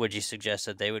would you suggest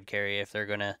that they would carry if they're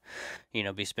gonna,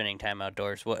 be spending time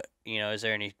outdoors? What is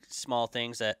there any small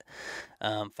things that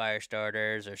fire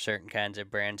starters or certain kinds of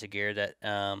brands of gear that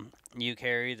you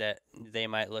carry that they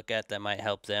might look at that might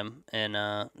help them in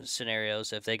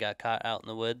scenarios if they got caught out in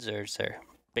the woods, or is there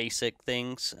basic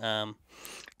things,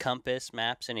 compass,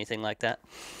 maps, anything like that?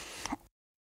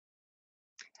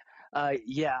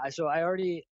 Yeah, so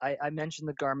I mentioned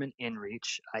the Garmin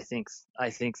InReach. I think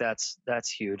that's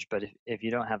huge. But if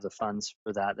you don't have the funds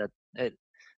for that,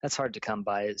 that's hard to come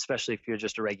by, especially if you're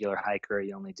just a regular hiker.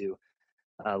 You only do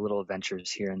little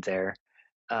adventures here and there.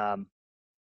 Um,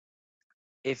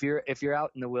 if you're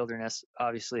out in the wilderness,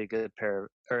 obviously a good pair,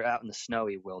 or out in the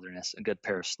snowy wilderness, a good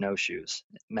pair of snowshoes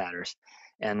matters.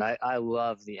 And I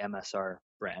love the MSR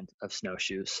brand of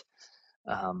snowshoes.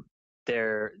 Um,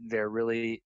 they're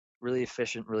really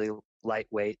efficient, really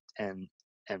lightweight, and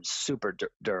super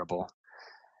durable.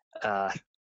 Uh,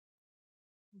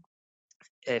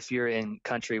 if you're in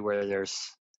country where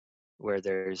there's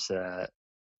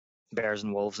bears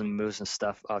and wolves and moose and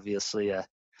stuff, obviously a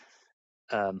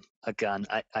gun.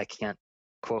 I can't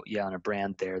quote you on a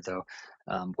brand there though.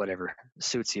 Whatever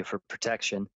suits you for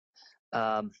protection.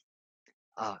 Um,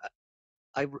 uh,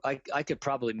 I could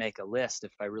probably make a list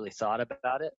if I really thought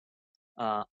about it.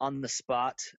 On the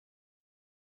spot,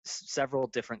 several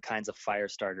different kinds of fire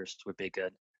starters would be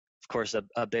good. Of course,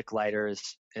 a Bic lighter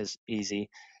is easy.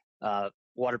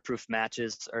 Waterproof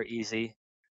matches are easy,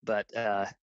 but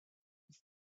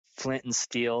flint and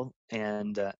steel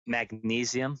and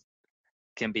magnesium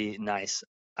can be nice.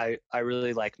 I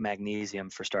really like magnesium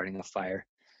for starting a fire.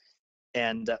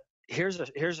 And here's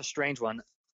a strange one.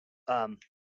 Um,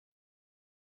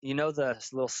 the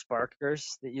little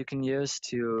sparkers that you can use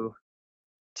to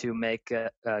make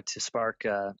to spark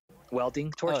welding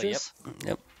Oh, yep, torches.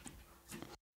 yep.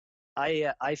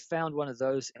 I found one of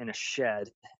those in a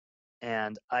shed,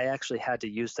 and I actually had to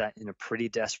use that in a pretty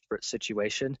desperate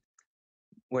situation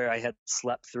where I had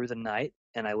slept through the night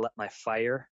and I let my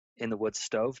fire in the wood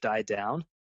stove die down,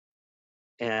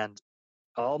 and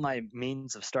all my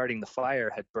means of starting the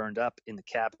fire had burned up in the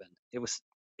cabin. It was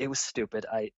stupid.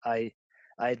 I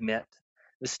admit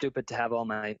it was stupid to have all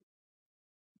my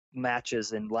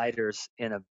matches and lighters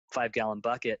in a 5-gallon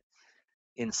bucket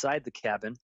inside the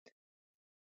cabin.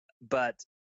 But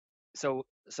so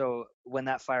when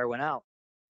that fire went out,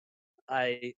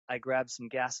 I grabbed some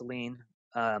gasoline,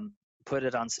 put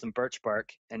it on some birch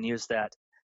bark, and used that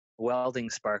welding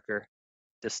sparker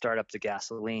to start up the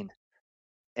gasoline.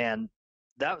 And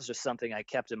that was just something I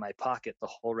kept in my pocket the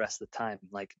whole rest of the time.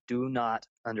 Like, do not,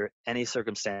 under any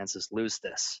circumstances, lose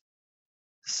this.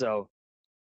 So,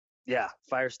 yeah,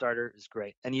 fire starter is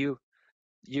great. And you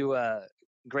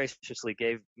graciously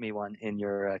gave me one in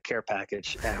your care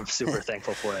package, and I'm super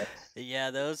thankful for it.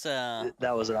 Yeah, those.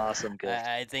 That was an awesome gift.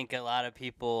 I think a lot of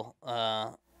people,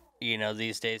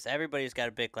 these days, everybody's got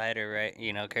a big lighter,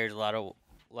 right? Carries a lot of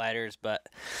lighters, but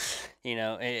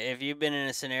if you've been in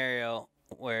a scenario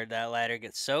where that lighter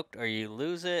gets soaked, or you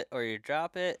lose it, or you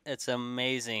drop it, it's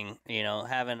amazing.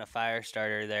 Having a fire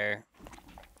starter there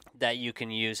that you can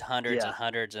use hundreds and Yeah,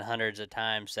 hundreds and hundreds of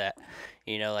times, that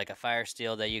like a fire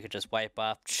steel that you could just wipe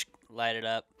off, light it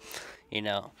up. You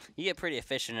get pretty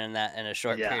efficient in that in a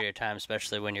short yeah, period of time,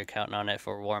 especially when you're counting on it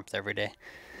for warmth every day.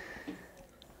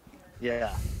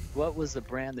 yeah. What was the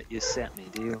brand that you sent me?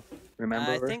 Do you I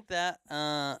remember? think that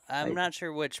I'm I not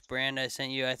sure which brand I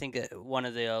sent you. I think one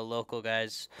of the local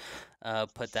guys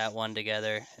put that one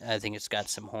together. I think it's got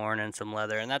some horn and some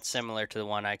leather, and that's similar to the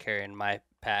one I carry in my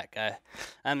pack.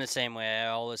 I'm the same way. I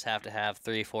always have to have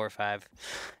 3, 4, 5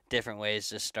 different ways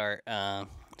to start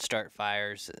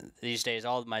fires. These days,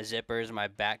 all of my zippers, my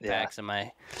yeah. backpacks, and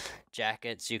my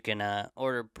jackets, you can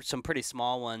order some pretty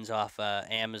small ones off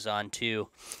Amazon too.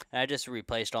 And I just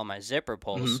replaced all my zipper Hmm.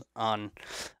 pulls on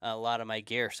a lot of my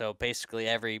gear. So basically,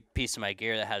 every piece of my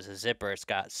gear that has a zipper, it's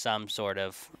got some sort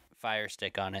of fire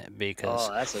stick on it, because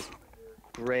Oh, that's a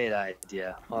great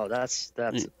idea. Oh, that's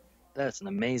an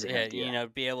amazing yeah, idea.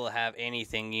 be able to have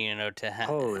anything,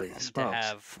 Holy to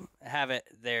smokes. have it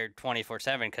there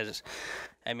 24/7. Because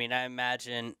I mean, I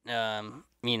imagine,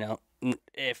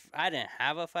 if I didn't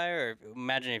have a fire, or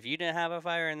imagine if you didn't have a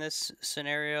fire in this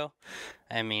scenario.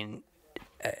 I mean,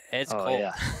 it's Oh cold.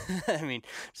 yeah. I mean,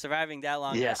 surviving that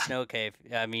long in Yeah. a snow cave.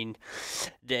 I mean,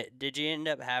 did you end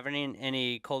up having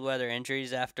any cold weather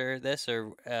injuries after this,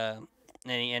 or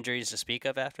any injuries to speak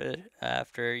of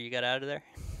after you got out of there?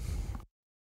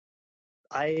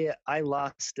 I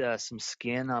lost some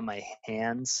skin on my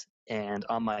hands and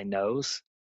on my nose,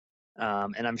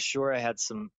 and I'm sure I had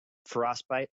some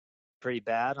frostbite pretty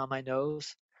bad on my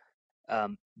nose,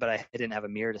 but I didn't have a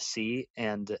mirror to see,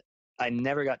 and I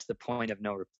never got to the point of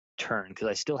no return because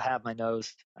I still have my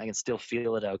nose. I can still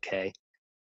feel it okay,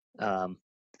 um,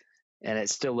 and it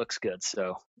still looks good.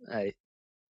 So I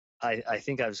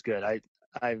think I was good.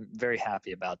 I'm very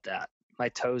happy about that. My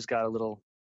toes got a little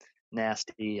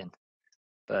nasty,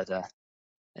 but I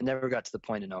never got to the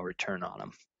point of no return on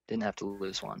them. Didn't have to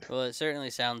lose one. Well, it certainly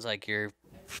sounds like your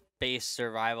base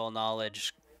survival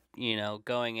knowledge,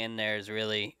 going in there is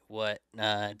really what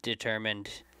determined,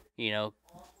 your,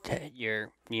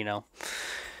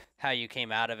 how you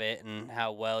came out of it and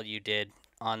how well you did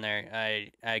on there.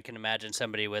 I can imagine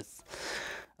somebody with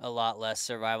a lot less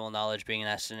survival knowledge being in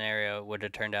that scenario would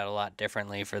have turned out a lot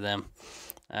differently for them.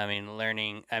 I mean,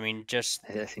 learning. I mean,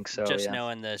 I think so. just Yeah.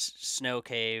 knowing the snow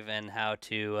cave and how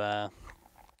to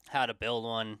build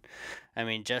one. I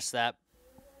mean, just that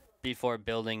before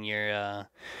building your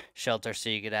shelter so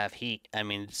you could have heat. I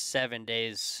mean, 7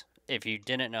 days. If you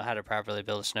didn't know how to properly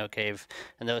build a snow cave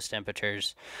in those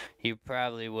temperatures, you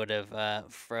probably would have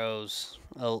froze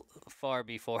far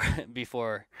before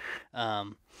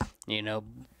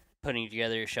putting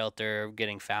together your shelter or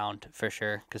getting found for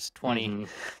sure. Because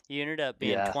you ended up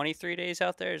being 23 days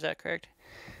out there. Is that correct?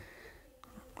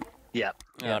 Yeah.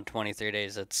 Yeah. 23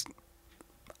 days. That's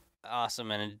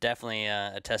awesome, and definitely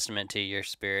a testament to your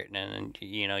spirit and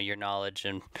your knowledge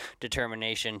and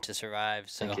determination to survive.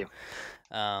 So, thank you.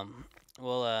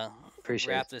 We'll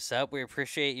wrap this up. We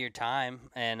appreciate your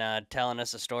time and telling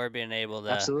us a story, being able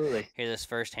to Absolutely hear this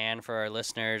firsthand for our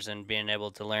listeners, and being able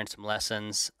to learn some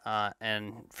lessons.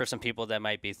 And for some people that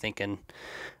might be thinking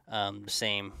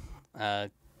same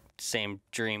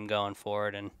dream going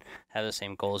forward and have the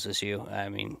same goals as you. I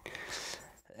mean,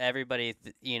 everybody,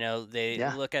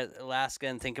 they look at Alaska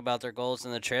and think about their goals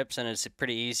and the trips, and it's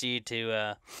pretty easy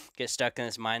to get stuck in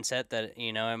this mindset that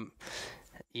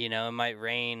it might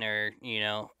rain or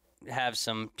have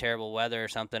some terrible weather or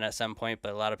something at some point.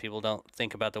 But a lot of people don't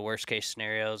think about the worst case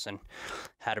scenarios and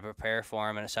how to prepare for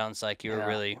them. And it sounds like you were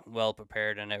really well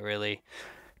prepared, and it really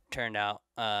turned out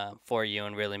for you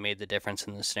and really made the difference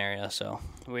in the scenario. So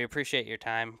we appreciate your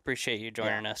time. Appreciate you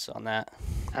joining us on that.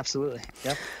 Absolutely.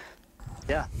 Yep.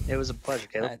 Yeah, it was a pleasure,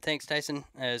 Caleb. All right, thanks, Tyson.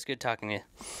 It was good talking to you.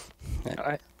 All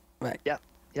right. Bye. Yep.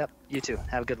 You too.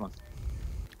 Have a good one.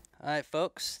 All right,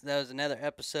 folks, that was another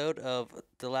episode of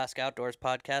the Alaska Outdoors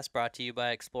Podcast, brought to you by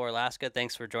Explore Alaska.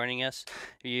 Thanks for joining us.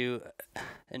 If you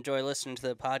enjoy listening to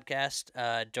the podcast,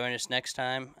 join us next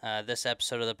time. This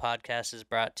episode of the podcast is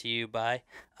brought to you by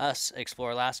us,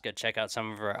 Explore Alaska. Check out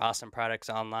some of our awesome products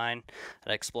online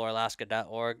at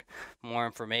explorealaska.org. More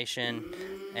information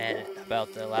and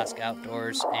about the Alaska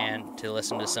Outdoors, and to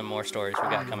listen to some more stories we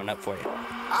got coming up for you.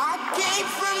 I came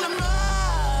from the mud.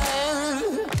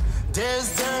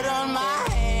 There's dirt on my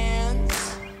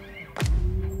hands,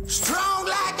 strong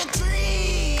like a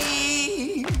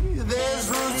tree. There's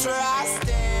roots where I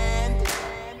stand.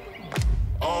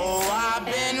 Oh, I've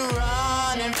been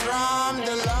running from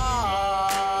the law.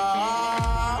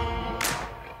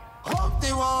 Hope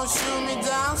they won't shoot me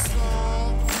down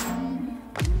soon.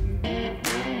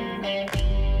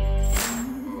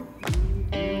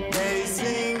 They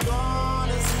sing on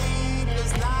a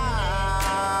sleepless night.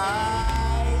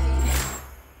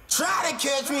 Try to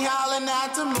catch me howling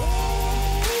at the moon.